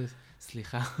הפודקאסט הזה,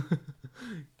 סליחה.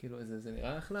 כאילו, זה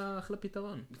נראה אחלה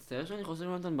פתרון. מצטער שאני חוזר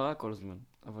לנתן ברק כל הזמן,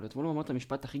 אבל אתמול הוא אמר את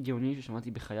המשפט הכי גאוני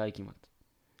ששמעתי בחיי כמעט.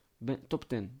 טופ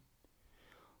 10.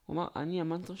 הוא אמר,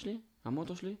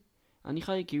 המוטו שלי, אני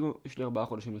חי כאילו יש לי 4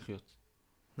 חודשים לחיות.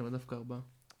 למה דווקא 4?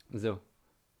 זהו.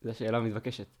 זו השאלה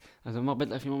המתבקשת. אז הוא אמר, בית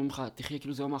לפעמים אומרים לך, תחיה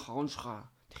כאילו זה יום האחרון שלך,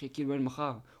 תחיה כאילו אין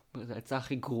מחר. זו העצה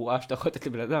הכי גרועה שאתה יכול לתת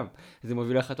לבן אדם. זה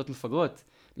מוביל להחלטות מפגרות,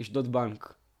 לשדוד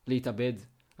בנק, להתאבד,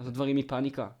 לעשות דברים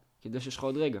מפאניקה, כדי שיש לך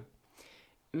עוד רגע.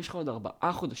 אם יש לך עוד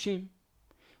 4 חודשים,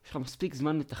 יש לך מספיק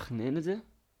זמן לתכנן את זה,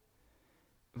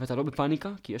 ואתה לא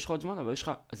בפאניקה, כי יש לך עוד זמן, אבל יש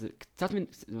לך, זה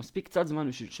מספיק קצת זמן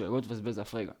בשביל שלא תבזבז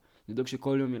אף רגע. לדאוג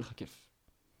שכל יום יהיה לך כיף.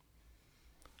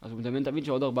 אז הוא מדמיין תמיד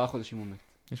שעוד 4 חודשים הוא מת.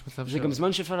 זה גם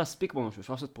זמן שאפשר להספיק בו משהו,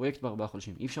 אפשר לעשות פרויקט ב4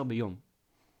 חודשים, אי אפשר ביום.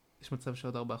 יש מצב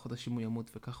שעוד 4 חודשים הוא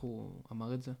ימות, וכך הוא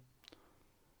אמר את זה?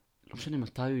 לא משנה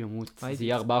מתי הוא ימות, זה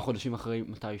יהיה 4 חודשים אחרי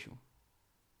מתישהו.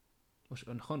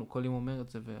 נכון, הוא כל יום אומר את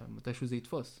זה, ומתישהו זה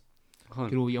יתפוס. נכון.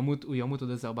 כאילו הוא ימות עוד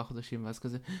איזה 4 חודשים, ואז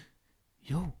כזה,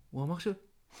 הוא אמר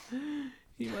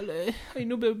אימא'לה,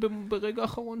 היינו ברגע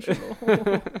האחרון שלו.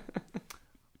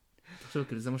 תחשוב,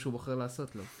 כאילו זה מה שהוא בוחר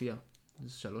לעשות, להופיע.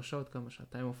 זה 3 שעות, כמה?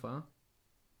 שעתיים הופעה?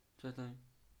 2,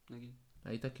 נגיד.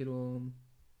 היית כאילו,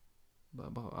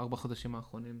 ב4 חודשים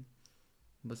האחרונים,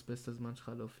 מבזבז את הזמן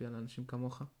שלך להופיע לאנשים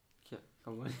כמוך? כן,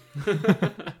 כמובן.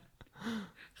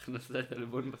 הכנסת את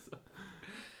הלבון בסוף.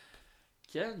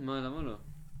 כן, מה, למה לא?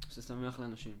 זה שמח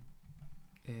לאנשים.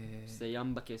 זה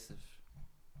ים בכסף.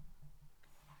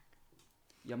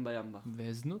 ימבה.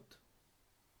 וזנות?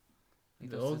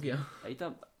 ואורגיה.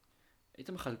 היית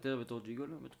מחלטר בתור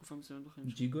ג'יגולו בתקופה מסוימת בחיים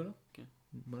שלך? ג'יגולו? כן.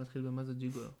 בוא נתחיל במה זה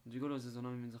ג'יגולו. ג'יגולו זה זונה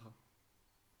ממין זכר.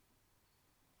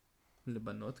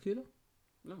 לבנות כאילו?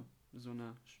 לא, זה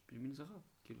זונה ממין זכר.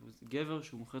 כאילו זה גבר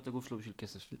שהוא מוכר את הגוף שלו בשביל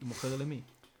כסף. מוכר למי?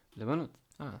 לבנות.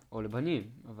 או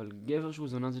לבנים, אבל גבר שהוא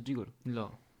זונה זה ג'יגולו.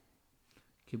 לא.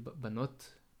 כי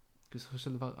בנות, בסופו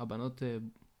של דבר,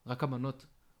 רק הבנות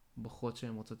בוחרות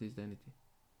שהן רוצות להזדיין איתי.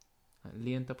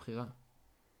 לי אין את הבחירה.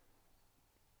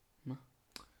 מה?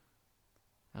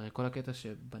 הרי כל הקטע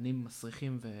שבנים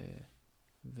מסריחים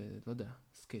ולא יודע,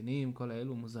 סקנים, כל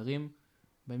האלו מוזרים,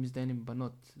 בהם מזדיין עם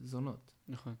בנות זונות.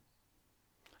 נכון.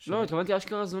 לא, התכוונתי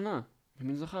אשכרה זונה,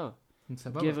 ממין זכר.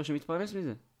 סבבה. גבר שמתפרנס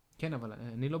מזה. כן, אבל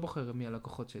אני לא בוחר מי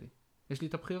הלקוחות שלי. יש לי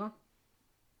את הבחירה?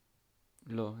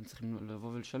 לא, אני צריכים לבוא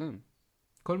ולשלם.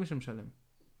 כל מי שמשלם.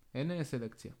 אין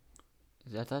סלקציה.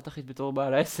 זה אתה תחית בתור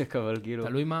בעל העסק, אבל כאילו...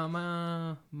 תלוי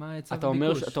מה היצע אתה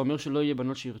וביקוש. אתה אומר שלא יהיה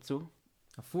בנות שירצו?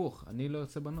 הפוך, אני לא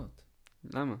יוצא בנות.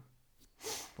 למה?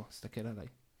 בוא, סתכל עליי.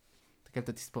 סתכל את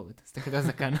התספורת. סתכל את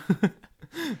הזקן.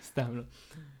 סתם לא.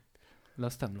 לא,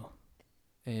 סתם לא.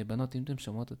 בנות, אם אתם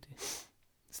שומעות אותי.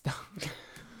 סתם.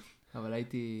 אבל לא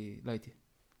הייתי.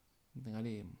 נראה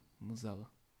לי מוזר.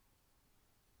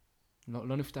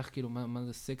 לא נפתח כאילו מה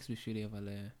זה סקס בשבילי, אבל...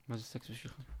 מה זה סקס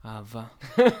בשבילך? אהבה.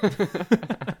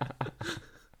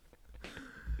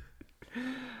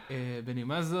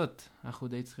 בנימה זאת, אנחנו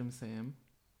די צריכים לסיים.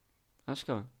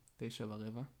 אשכרה. 9:15.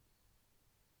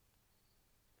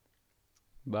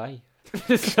 ביי.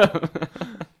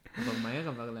 עבר מהר,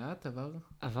 עבר לאט,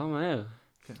 עבר מהר.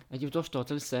 כן. הייתי בטוח שאתה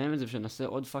רוצה לסיים את זה ושנעשה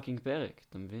עוד פאקינג פרק,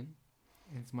 אתה מבין?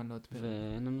 אין זמן לעוד פרק.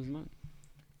 ואין לנו זמן.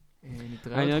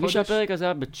 נתראה עוד אני חודש. מרגיש שהפרק הזה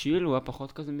היה בצ'יל, הוא היה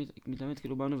פחות כזה מתאמת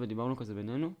כאילו באנו ודיברנו כזה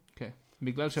בינינו. כן,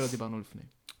 בגלל שלא דיברנו לפני.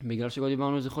 בגלל שכבר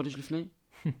דיברנו איזה חודש לפני.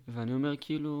 ואני אומר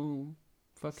כאילו...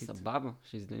 פאק איט. סבבה,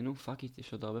 שהזדיינו, פאק איט,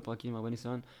 יש עוד הרבה פרקים, הרבה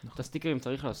ניסיון. את הסטיקרים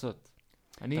צריך לעשות.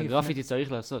 את אני הגרפיטי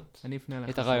צריך לעשות. אני אפנה לך.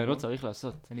 את הרעיונות צריך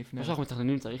לעשות. אני אפנה מה לך. שאנחנו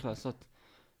מתכננים צריך לעשות.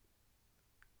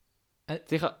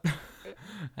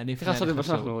 אני צריך לעשות את מה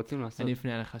שאנחנו רוצים לעשות. אני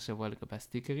אפנה לך שבוע לגבי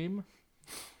הסטיקרים.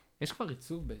 יש כבר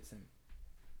עיצוב בעצם.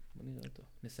 בוא נראה אותו.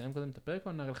 נסיים קודם את הפרק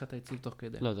או נראה לך את העיצוב תוך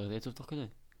כדי? לא, זה עיצוב תוך כדי.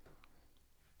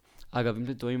 אגב, אם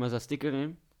אתם טועים מה זה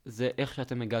הסטיקרים, זה איך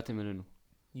שאתם הגעתם אלינו.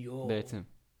 בעצם.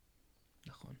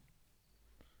 נכון.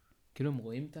 כאילו הם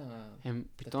רואים את הם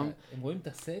פתאום... הם רואים את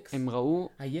הסקס. הם ראו...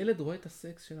 הילד רואה את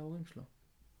הסקס של ההורים שלו.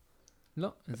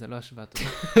 לא, זה לא השוואה טובה.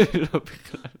 לא,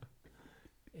 בכלל.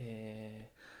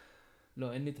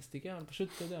 לא, אין לי את הסטיקר, אבל פשוט,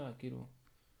 אתה יודע, כאילו,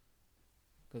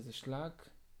 כזה שלק.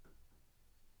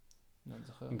 לא, אני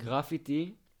זוכר.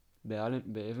 גרפיטי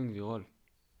באבן גבירול.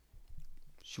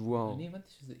 שבוע אור. אני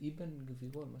הבנתי שזה אבן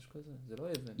גבירול, משהו כזה. זה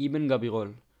לא אבן. אבן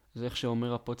גבירול. זה איך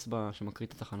שאומר הפוץ שמקריא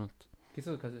את התחנות.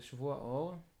 קיצור, כזה שבוע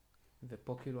אור,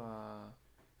 ופה כאילו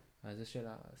הזה של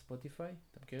הספוטיפיי,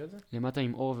 אתה מכיר את זה? למטה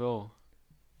עם אור ואור.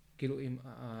 כאילו עם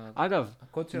אגב,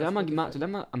 הקוד אתה של יודע הספוטיפיי. אתה יודע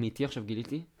מה אמיתי עכשיו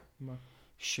גיליתי? מה?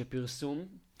 שפרסום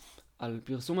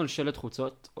על שלט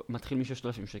חוצות מתחיל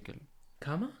מ-6,000 שקל.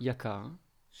 כמה? יקר,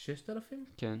 6,000?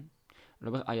 כן.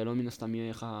 לא מן הסתם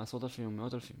יהיה לך 10,000 או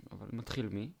 100,000, אבל מתחיל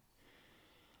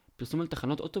פרסום על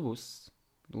תחנות אוטובוס,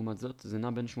 לעומת זאת, זה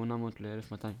נע בין 800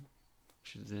 ל-1,200.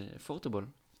 שזה פורטבול.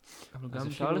 אז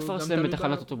אפשר לפרסם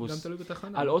בתחנת אוטובוס. גם תלוי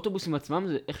בתחנה. על אוטובוסים עצמם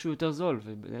זה איכשהו יותר זול,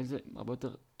 וזה הרבה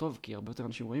יותר טוב, כי הרבה יותר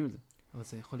אנשים רואים את זה. אבל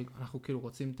זה יכול, אנחנו כאילו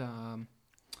רוצים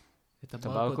את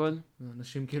הברקוד?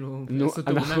 אנשים כאילו...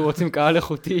 אנחנו רוצים קהל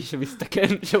איכותי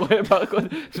שמסתכן, שרואה ברקוד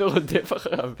ורודף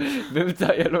אחריו,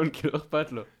 באמצע איילון, כאילו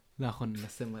אכפת לו. לא, אנחנו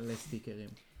ננסה מלא סטיקרים.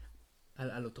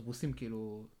 על אוטובוסים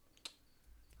כאילו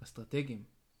אסטרטגיים.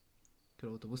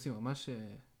 כאילו אוטובוסים ממש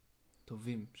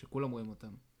טובים, שכולם רואים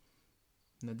אותם.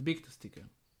 נדביק את הסטיקר.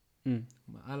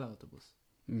 על האוטובוס.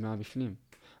 מהבפנים.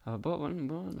 אבל בוא.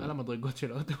 על המדרגות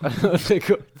של האוטובוס. על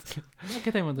המדרגות. מה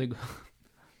הקטע עם מדרגות?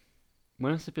 בוא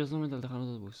נעשה פרסומת על תחנות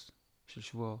אוטובוס של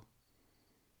שבוע.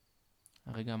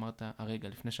 הרגע,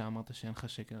 לפני שאמרת שאין לך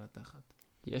שקל על התחת.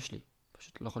 יש לי.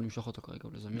 פשוט לא יכול למשוך אותו כרגע,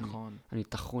 הוא לזמין. נכון. אני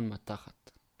תחון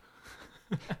מהתחת.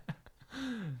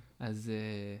 אז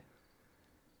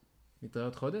נתראה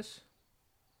עוד חודש?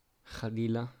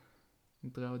 חלילה.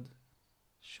 נתראה עוד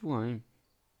שבועיים.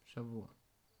 שבוע.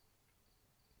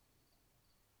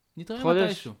 נתראה חודש.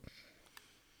 מתישהו.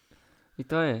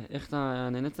 נתראה. איך אתה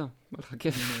נהנית? בא לך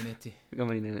כיף. אני נהניתי.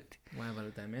 גם אני נהניתי. וואי, אבל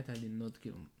את האמת היה ללמוד,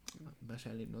 כאילו, הבא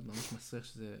שהיה ללמוד ממש מסריח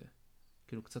שזה,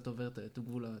 כאילו, קצת עובר את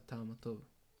גבול הטעם הטוב.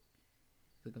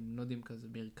 זה גם נודים כזה,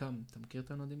 מרקם. אתה מכיר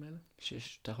את הנודים האלה?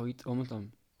 שאתה יכול לטעום אותם.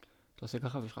 אתה עושה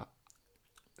ככה ויש לך...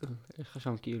 יש לך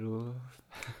שם כאילו...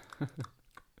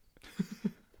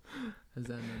 אז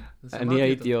זה הנוד. אני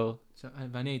הייתי אור.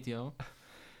 ואני הייתי אור.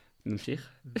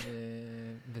 נמשיך?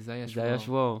 וזה היה שבוע. זה היה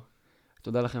שבוע אור.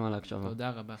 תודה לכם על ההקשבה. תודה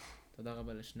רבה. תודה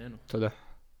רבה לשנינו. תודה.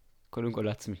 קודם כל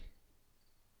לעצמי.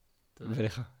 תודה.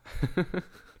 ולך.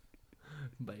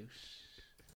 ביוש.